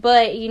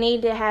 but you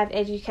need to have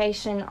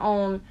education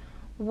on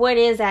what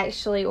is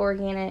actually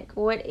organic,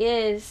 what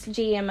is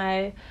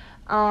GMO,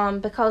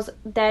 because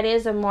that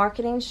is a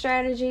marketing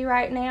strategy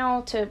right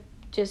now to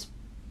just,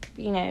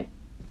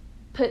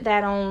 put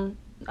that on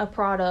a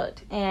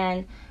product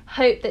and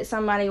hope that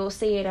somebody will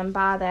see it and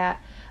buy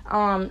that.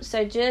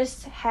 So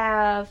just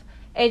have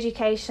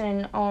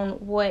education on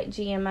what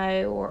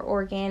GMO or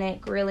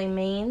organic really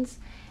means.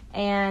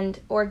 And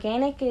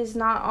organic is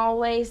not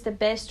always the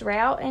best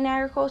route in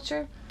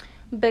agriculture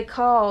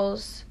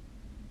because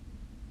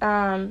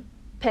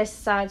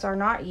pesticides are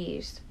not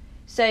used.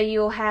 So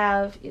you'll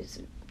have,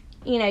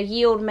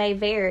 yield may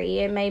vary.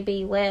 It may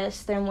be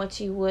less than what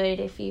you would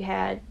if you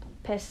had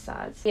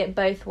pesticides. Get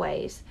both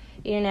ways.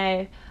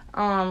 I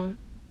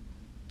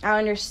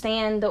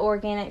understand the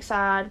organic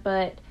side,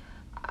 but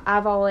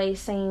I've always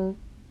seen,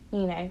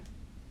 the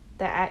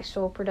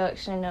actual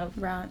production of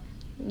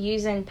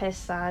using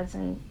pesticides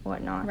and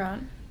whatnot. Right.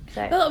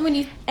 So, well, when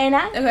you... Oh, go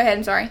ahead,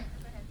 I'm sorry.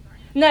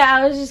 No,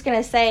 I was just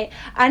going to say,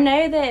 I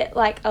know that,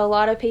 a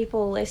lot of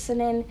people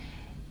listening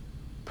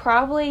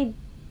probably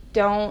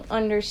don't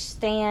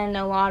understand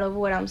a lot of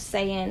what I'm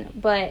saying,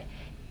 but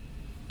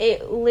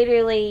it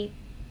literally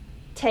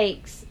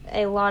takes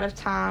a lot of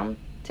time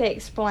to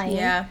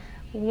explain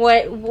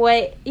what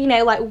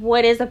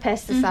what is a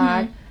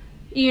pesticide,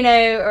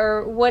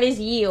 or what is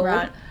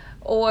yield,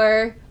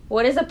 or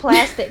what is a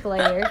plastic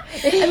layer.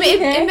 I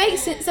mean, it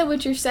makes sense of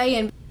what you're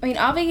saying. I mean,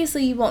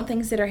 obviously you want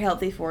things that are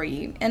healthy for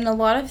you, and a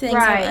lot of things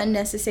have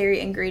unnecessary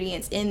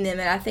ingredients in them,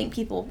 and I think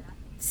people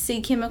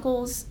see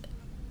chemicals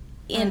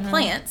in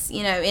plants,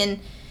 in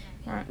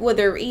what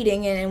they're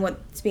eating and in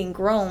what's being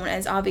grown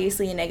as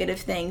obviously a negative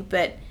thing,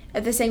 but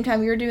at the same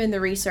time you're doing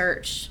the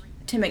research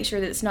to make sure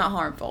that it's not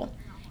harmful.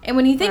 And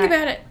when you think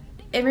about it,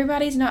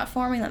 everybody's not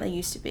farming like they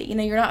used to be.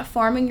 You're not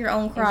farming your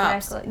own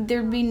crops. Exactly.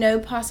 There'd be no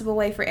possible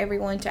way for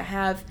everyone to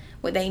have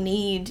what they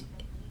need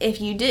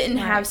if you didn't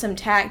have some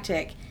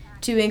tactic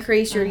to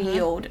increase your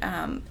yield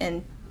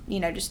and,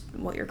 just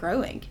what you're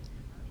growing.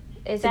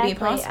 Exactly. It'd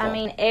be impossible. I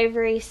mean,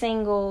 every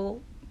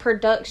single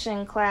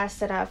production class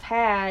that I've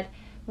had,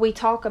 we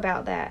talk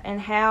about that and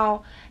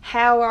how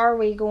are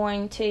we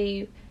going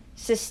to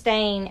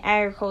sustain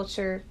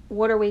agriculture?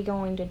 What are we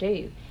going to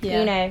do?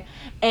 Yeah.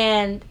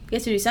 And you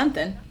have to do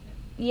something.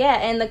 Yeah,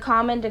 and the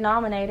common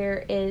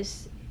denominator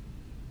is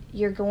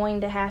you're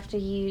going to have to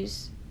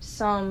use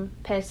some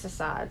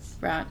pesticides.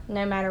 Right.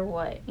 No matter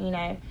what,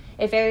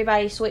 If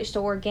everybody switched to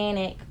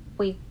organic,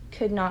 we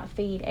could not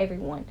feed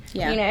everyone.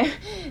 Yeah.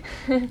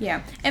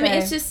 Yeah. I mean,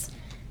 it's just,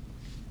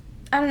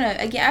 I don't know.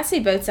 Again, I see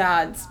both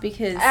sides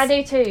because I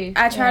do too.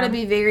 I try to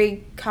be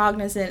very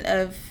cognizant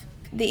of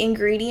the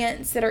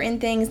ingredients that are in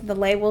things, the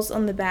labels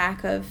on the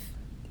back of,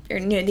 or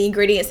the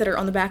ingredients that are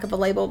on the back of a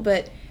label.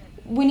 But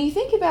when you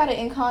think about it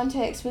in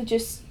context with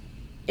just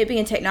it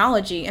being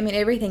technology, I mean,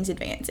 everything's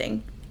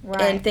advancing.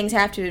 Right. And things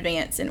have to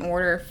advance in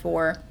order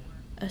for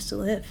us to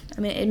live.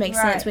 I mean, it makes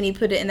sense when you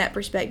put it in that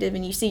perspective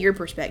and you see your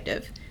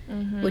perspective,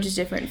 which is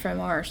different from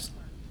ours.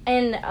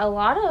 And a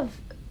lot of,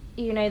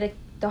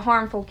 the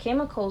harmful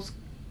chemicals,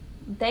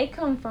 they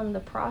come from the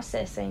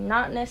processing,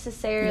 not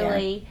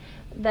necessarily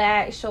the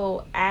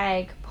actual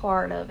ag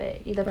part of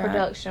it, the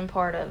production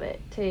part of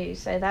it, too.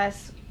 So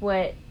that's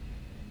what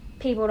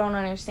people don't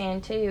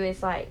understand, too,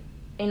 is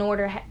in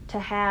order to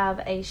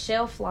have a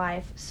shelf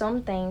life,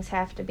 some things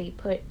have to be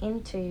put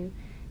into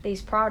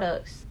these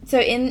products. So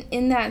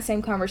in that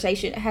same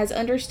conversation, has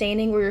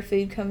understanding where your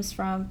food comes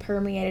from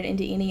permeated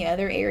into any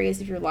other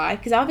areas of your life?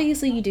 Because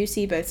obviously you do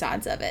see both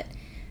sides of it.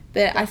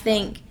 But definitely. I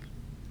think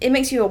it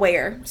makes you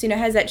aware. So,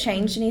 has that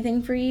changed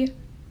anything for you?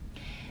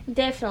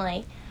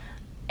 Definitely.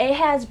 It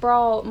has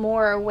brought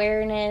more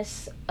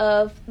awareness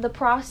of the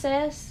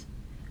process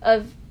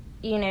of,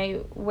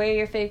 where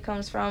your food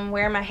comes from,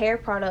 where my hair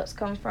products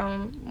come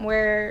from,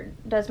 where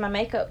does my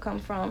makeup come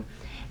from.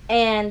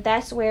 And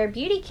that's where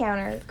Beauty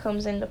Counter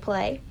comes into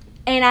play.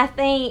 And I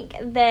think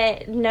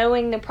that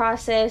knowing the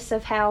process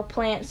of how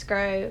plants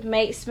grow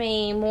makes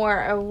me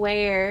more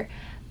aware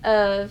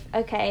of,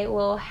 okay,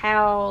 well,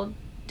 how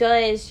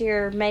does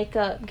your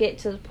makeup get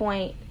to the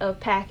point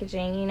of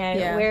packaging? You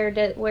know,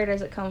 where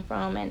does it come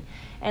from, and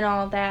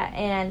all of that.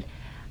 And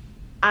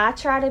I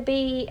try to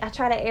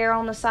err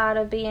on the side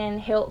of being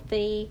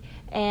healthy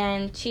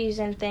and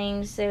choosing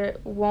things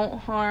that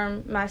won't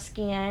harm my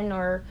skin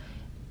or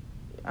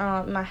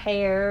my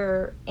hair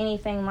or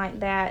anything like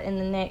that in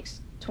the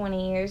next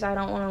 20 years. I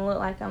don't want to look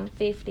like I'm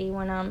 50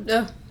 when I'm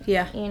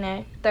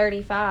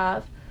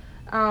 35.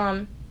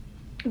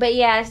 But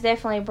yeah, it's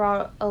definitely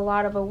brought a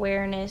lot of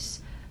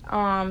awareness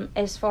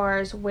as far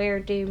as where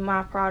do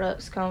my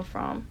products come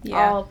from.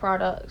 All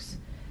products.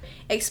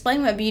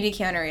 Explain what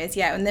Beautycounter is,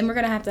 and then we're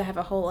going to have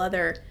a whole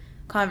other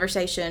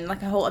conversation,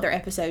 like a whole other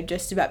episode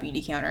just about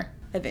Beautycounter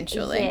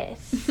eventually.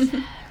 Yes.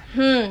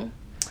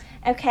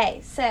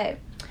 Okay, so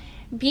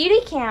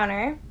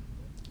Beautycounter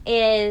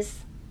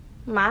is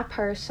my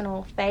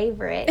personal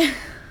favorite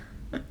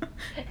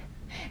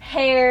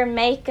hair,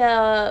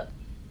 makeup,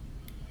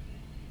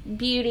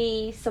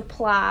 beauty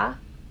supply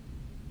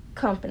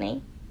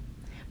company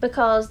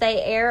because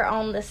they err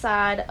on the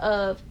side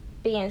of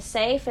being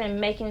safe and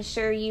making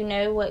sure you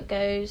know what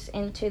goes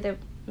into the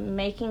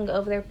making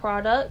of their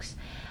products.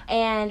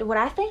 And what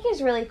I think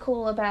is really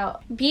cool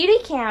about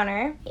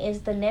Beautycounter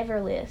is the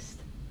Never List.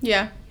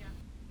 Yeah.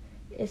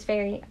 It's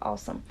very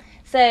awesome.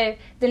 So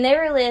the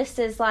Never List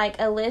is like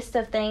a list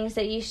of things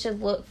that you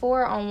should look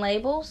for on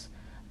labels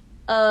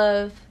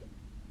of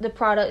the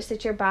products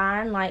that you're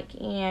buying, like,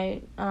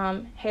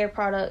 hair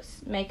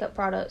products, makeup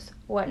products,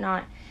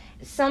 whatnot.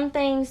 Some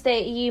things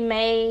that you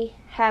may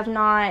have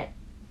not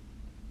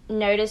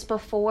noticed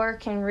before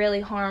can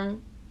really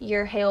harm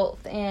your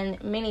health in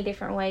many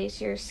different ways.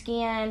 Your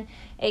skin,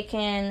 it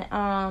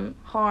can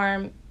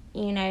harm,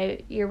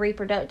 your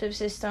reproductive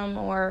system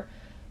or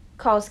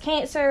cause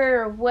cancer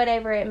or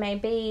whatever it may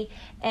be.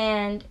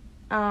 And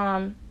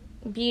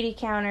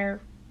Beautycounter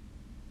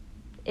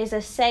is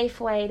a safe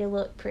way to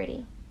look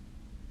pretty.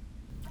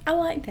 I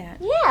like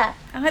that. Yeah.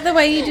 I like the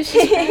way you just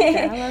described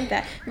that. I love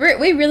that.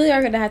 We really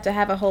are going to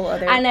have a whole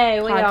other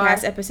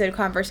podcast episode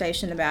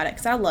conversation about it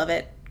because I love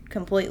it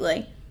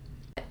completely.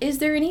 Is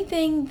there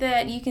anything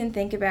that you can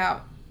think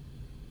about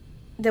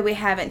that we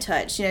haven't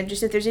touched?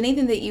 Just if there's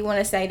anything that you want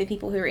to say to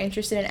people who are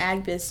interested in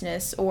ag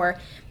business, or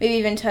maybe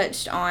even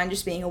touched on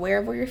just being aware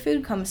of where your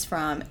food comes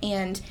from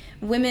and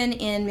women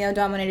in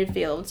male-dominated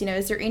fields.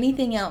 Is there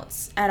anything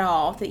else at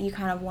all that you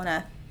kind of want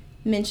to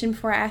mention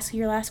before I ask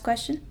you your last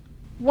question?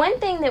 One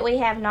thing that we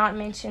have not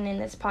mentioned in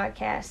this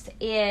podcast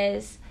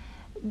is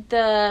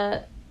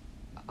the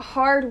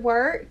hard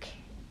work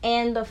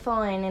and the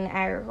fun in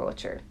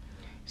agriculture.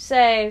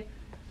 So,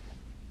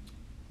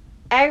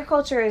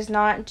 agriculture is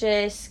not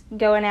just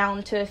going out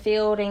into a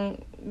field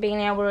and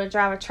being able to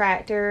drive a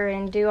tractor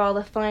and do all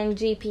the fun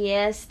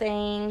GPS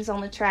things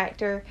on the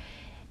tractor.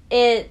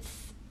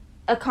 It's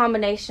a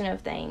combination of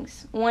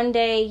things. One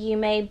day you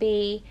may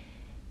be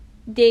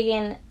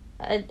digging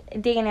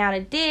out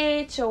a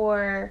ditch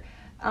or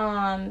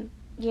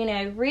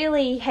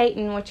really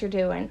hating what you're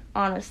doing,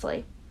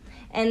 honestly.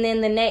 And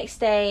then the next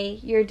day,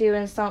 you're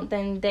doing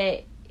something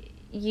that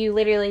you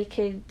literally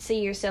could see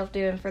yourself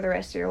doing for the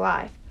rest of your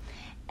life.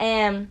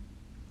 And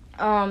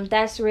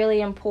that's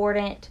really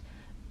important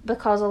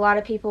because a lot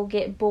of people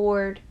get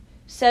bored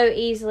so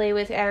easily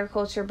with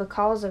agriculture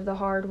because of the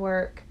hard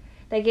work.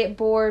 They get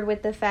bored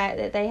with the fact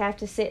that they have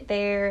to sit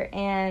there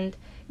and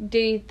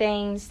do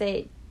things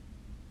that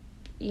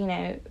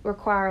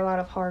require a lot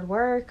of hard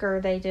work, or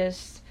they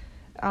just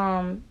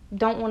don't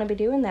want to be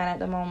doing that at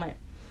the moment.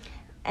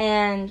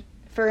 And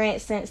for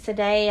instance,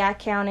 today I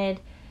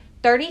counted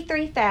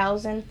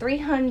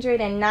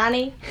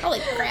 33,390. Holy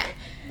crap.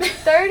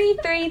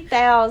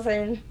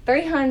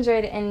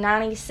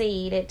 33,390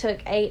 seed. It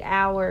took 8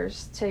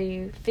 hours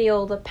to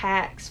fill the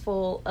packs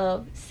full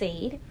of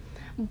seed.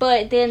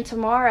 But then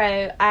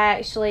tomorrow I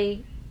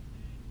actually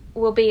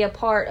will be a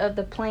part of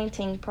the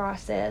planting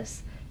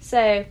process.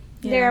 So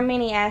there are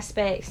many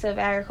aspects of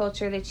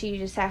agriculture that you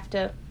just have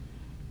to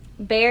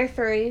bear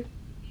through.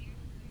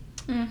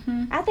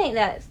 Mm-hmm. I think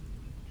that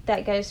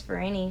goes for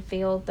any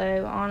field,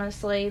 though,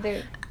 honestly.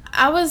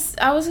 I was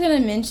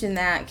going to mention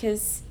that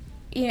because,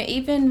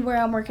 even where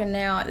I'm working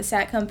now at the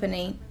SAC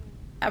company,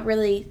 I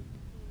really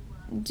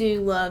do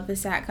love the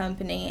SAC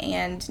company,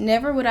 and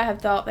never would I have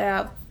thought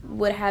that I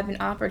would have an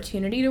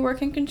opportunity to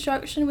work in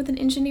construction with an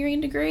engineering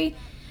degree.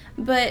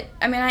 But,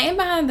 I am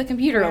behind the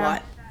computer a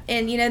lot,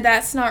 and,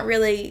 that's not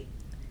really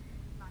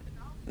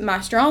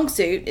my strong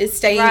suit, is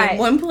staying in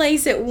one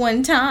place at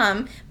one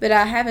time, but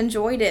I have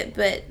enjoyed it.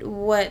 But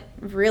what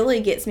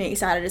really gets me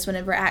excited is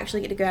whenever I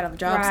actually get to go out on the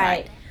job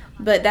site.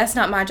 But that's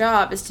not my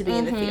job, is to be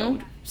in the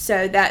field.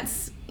 So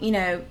that's,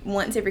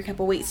 once every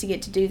couple of weeks to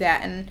get to do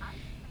that. And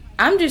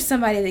I'm just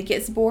somebody that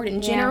gets bored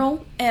in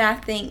general. And I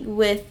think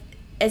with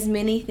as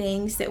many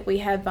things that we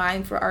have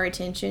vying for our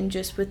attention,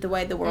 just with the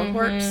way the world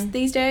works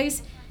these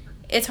days,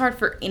 it's hard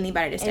for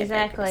anybody to stay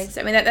focused.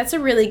 So, that's a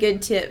really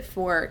good tip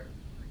for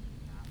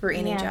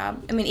any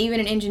job. Even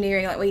in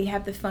engineering, like we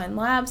have the fun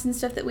labs and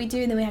stuff that we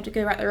do, and then we have to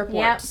go write the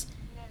reports.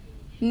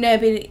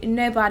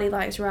 Nobody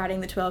likes writing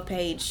the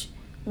 12-page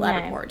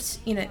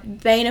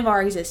Labradors, bane of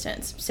our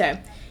existence. So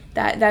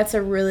that's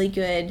a really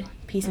good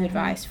piece of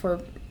advice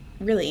for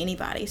really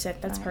anybody. So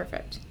that's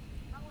perfect.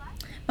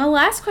 My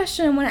last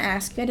question I want to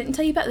ask you, I didn't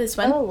tell you about this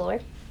one. Oh,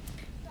 Lord.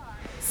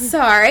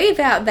 Sorry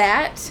about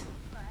that.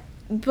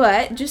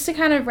 But just to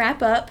kind of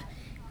wrap up,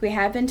 we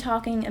have been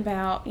talking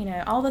about,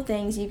 all the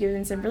things. You've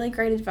given some really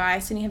great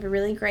advice, and you have a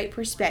really great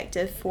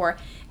perspective for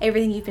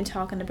everything you've been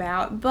talking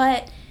about.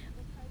 But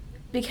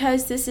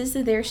because this is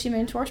the There She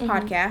Mentors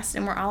podcast,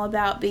 and we're all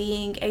about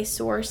being a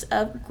source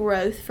of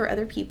growth for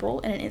other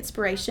people and an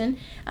inspiration,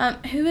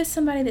 who is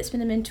somebody that's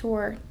been a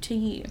mentor to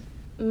you?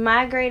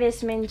 My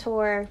greatest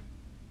mentor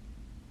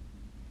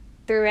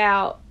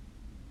throughout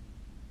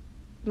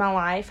my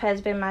life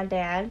has been my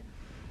dad.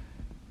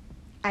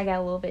 I got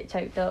a little bit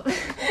choked up.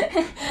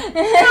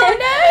 Oh,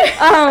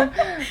 no!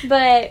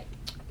 But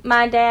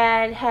my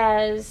dad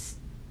has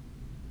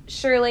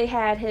surely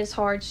had his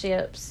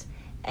hardships,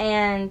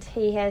 and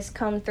he has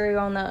come through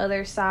on the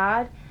other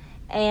side,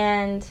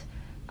 and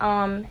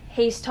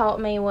he's taught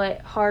me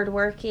what hard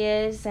work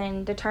is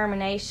and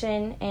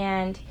determination,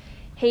 and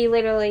he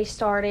literally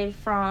started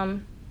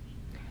from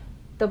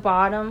the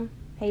bottom.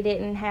 He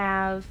didn't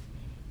have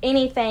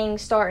anything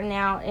starting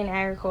out in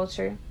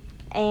agriculture,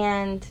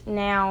 and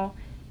now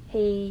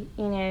he,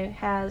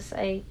 has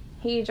a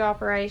huge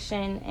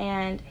operation,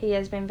 and he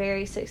has been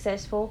very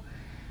successful,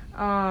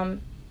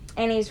 and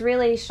he's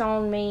really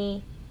shown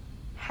me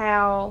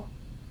how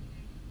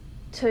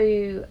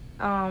to,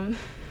 I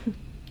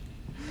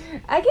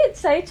get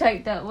so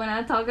choked up when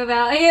I talk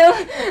about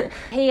him.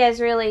 He has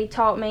really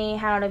taught me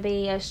how to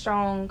be a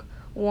strong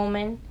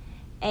woman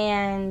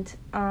and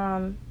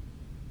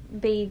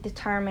be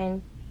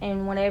determined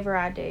in whatever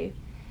I do.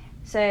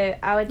 So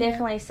I would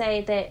definitely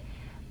say that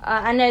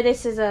I know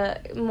this is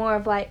more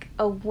of like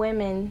a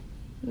women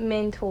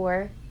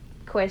mentor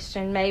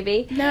question,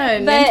 maybe. No,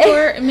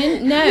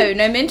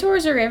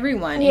 mentors are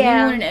everyone. Yeah,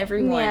 anyone and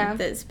everyone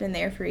that's been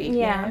there for you.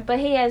 Yeah, but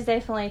he has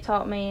definitely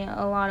taught me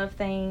a lot of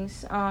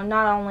things,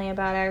 not only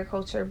about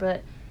agriculture,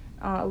 but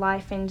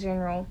life in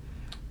general.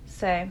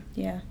 So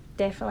yeah,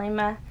 definitely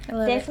my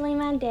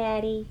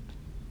daddy.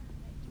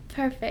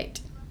 Perfect.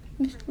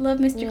 Love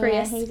Mr.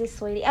 Chris. Yeah, he's a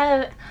sweetie.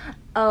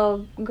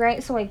 Oh,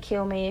 Grayson would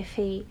kill me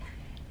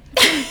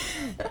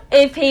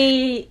if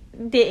he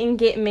didn't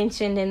get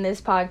mentioned in this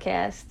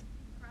podcast.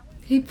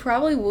 He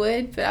probably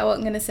would, but I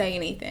wasn't going to say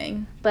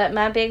anything. But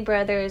my big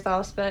brother is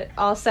also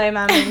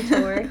my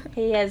mentor.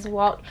 He has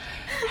walked.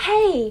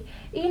 Hey,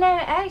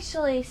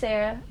 actually,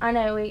 Sarah, I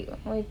know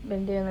we've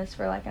been doing this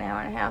for like an hour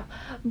and a half,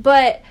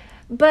 but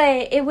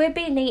it would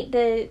be neat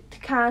to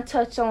kind of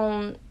touch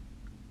on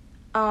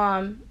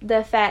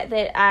the fact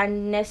that I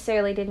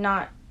necessarily did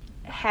not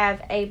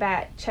have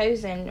ABAC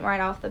chosen right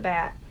off the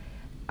bat.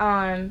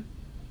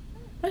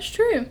 That's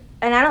true.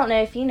 And I don't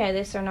know if you know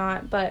this or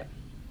not, but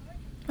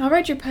I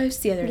read your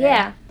post the other day.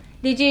 Yeah.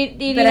 Did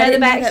you know the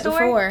backstory?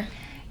 Before.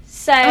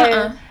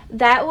 So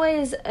that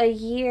was a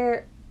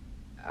year.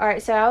 All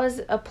right. So I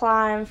was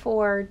applying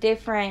for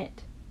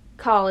different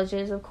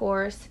colleges, of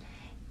course,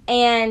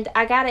 and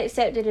I got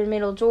accepted in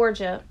Middle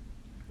Georgia,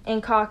 in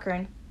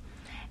Cochran,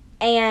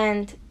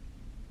 and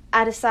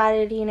I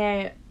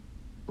decided,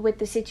 with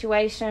the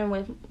situation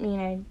with,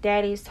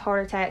 Daddy's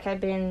heart attack had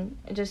been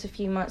just a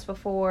few months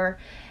before,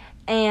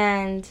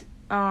 and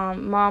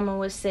Mama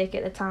was sick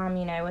at the time,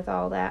 with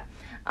all that.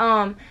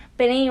 But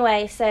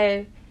anyway,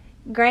 so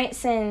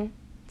Grantson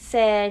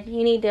said,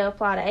 you need to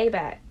apply to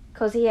ABAC,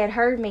 because he had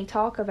heard me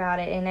talk about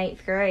it in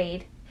 8th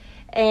grade,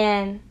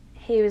 and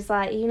he was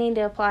like, you need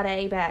to apply to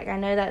ABAC. I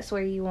know that's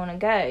where you want to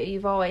go.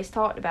 You've always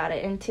talked about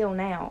it until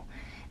now.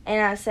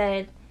 And I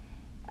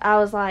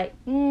was like,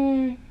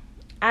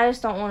 I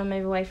just don't want to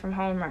move away from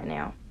home right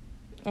now.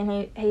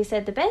 And he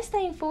said, the best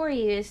thing for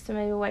you is to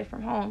move away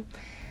from home.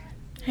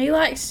 He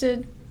likes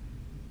to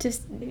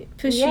just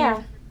push you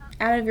out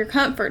of your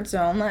comfort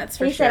zone, that's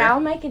for sure. He said, I'll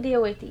make a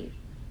deal with you.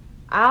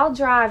 I'll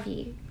drive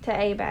you to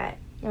ABAC,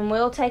 and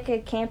we'll take a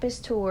campus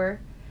tour.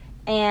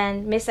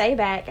 And Miss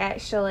ABAC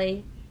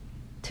actually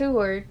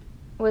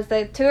was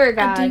the tour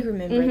guide. I do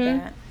remember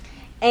that.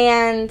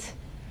 And,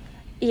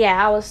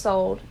 I was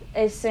sold.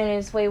 As soon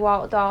as we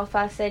walked off,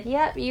 I said,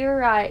 yep, you're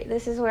right.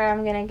 This is where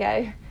I'm going to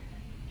go.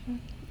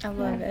 I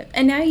love it.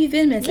 And now you've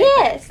been Miss ABAC.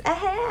 Yes, I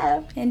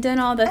have. And done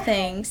all the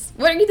things.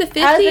 What are you, the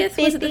 50th?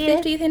 Was it the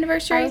 50th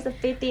anniversary? I was the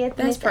 50th.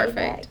 That's Miss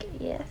perfect. ABAC.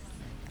 Yes.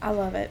 I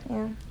love it.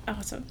 Yeah.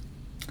 Awesome.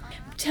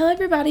 Tell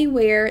everybody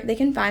where they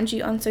can find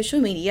you on social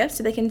media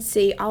so they can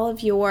see all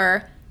of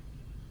your...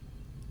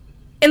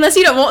 Unless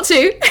you don't want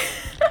to.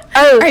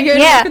 Oh, are you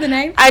yeah. For the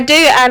name? I do.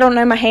 I don't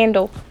know my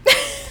handle.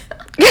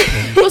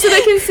 Well, so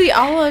they can see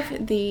all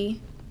of the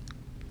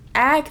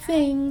ag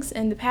things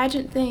and the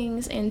pageant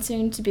things and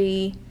soon to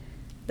be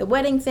the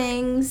wedding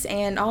things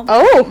and all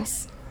the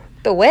things.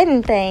 The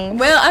wedding thing.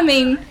 Well, I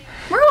mean,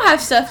 we're going to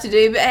have stuff to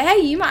do, but hey,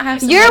 you might have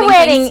some your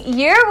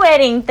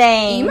wedding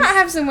thing. You might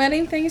have some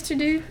wedding things to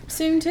do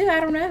soon too. I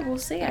don't know. We'll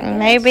see, I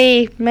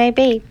guess.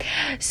 Maybe.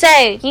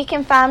 So, you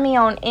can find me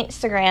on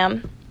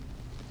Instagram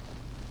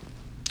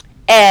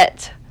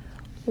at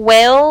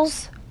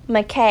Wells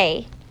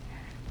McKay.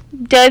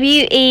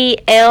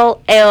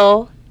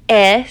 WELLSMICHAEE.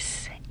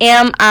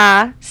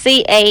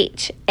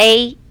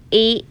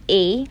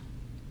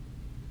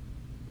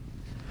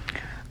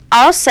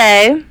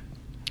 Also,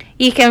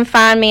 you can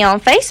find me on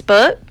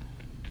Facebook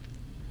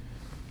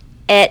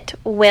at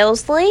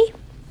Wellesley,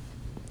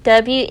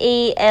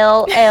 WELLSLEY.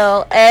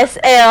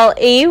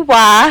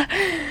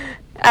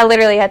 I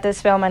literally have to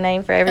spell my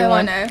name for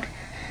everyone. Oh, I know.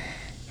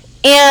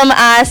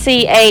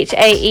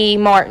 MICHAE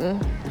Martin.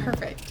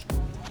 Perfect.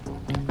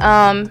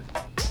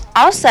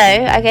 Also,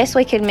 I guess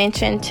we could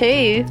mention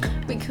too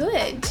We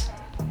could.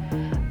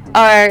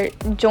 our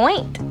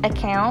joint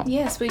account.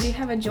 Yes, we do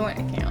have a joint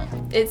account.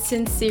 It's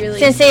Sincerely.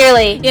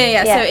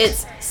 Yeah. So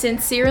it's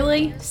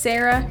Sincerely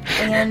Sarah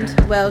and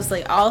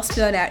Wellesley, all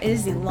spelled out. It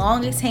is the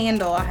longest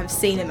handle I have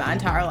seen in my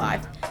entire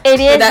life. It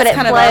is, that's but it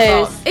kind of our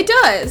flows. fault. It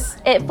does.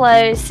 It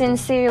flows.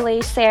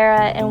 Sincerely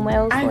Sarah and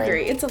Wellesley. I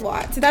agree. It's a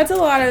lot. So that's a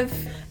lot of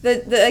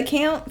the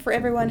account for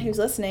everyone who's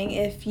listening.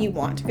 If you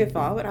want to go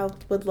follow it, I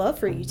would love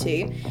for you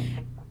to.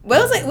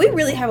 Wellesley, we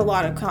really have a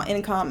lot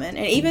in common,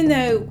 and even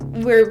though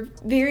we're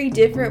very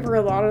different, we're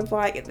a lot of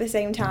like at the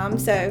same time.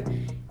 So,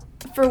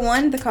 for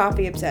one, the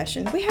coffee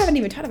obsession. We haven't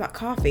even talked about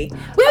coffee.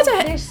 We have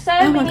to. There's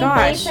so many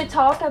things to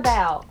talk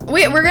about.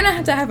 We're gonna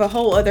have to have a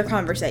whole other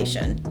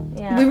conversation.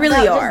 Yeah, we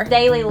really about are. Just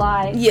daily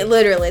life. Yeah,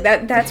 literally.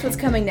 That's what's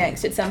coming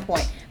next at some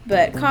point.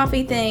 But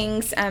coffee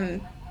things.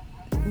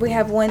 We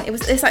have one.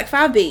 It's like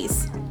 5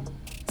 B's.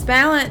 It's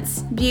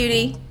balance,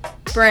 beauty,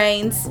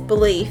 brains,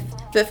 belief.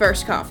 But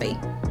first, coffee.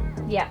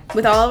 Yeah.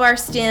 With all of our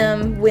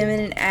STEM, women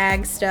and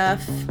ag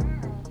stuff,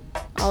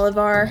 all of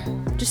our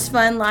just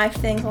fun life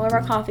things, all of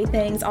our coffee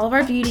things, all of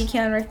our beauty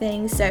counter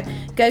things. So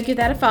go give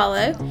that a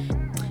follow.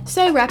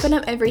 So wrapping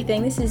up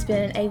everything, this has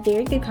been a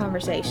very good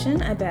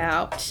conversation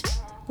about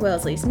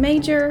Wellesley's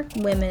major,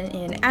 women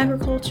in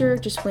agriculture,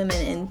 just women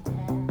in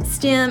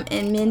STEM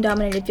and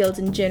men-dominated fields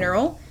in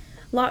general.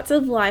 Lots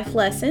of life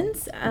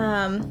lessons.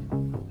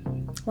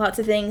 Lots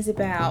of things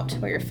about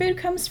where your food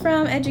comes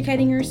from,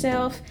 educating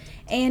yourself,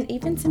 and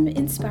even some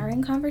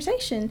inspiring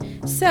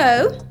conversation.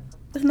 So,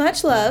 with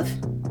much love,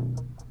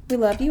 we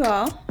love you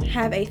all.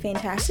 Have a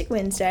fantastic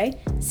Wednesday.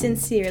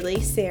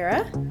 Sincerely,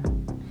 Sarah.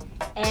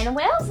 And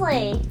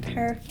Wellesley.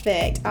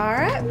 Perfect. All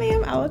right,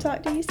 ma'am. I will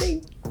talk to you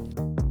soon.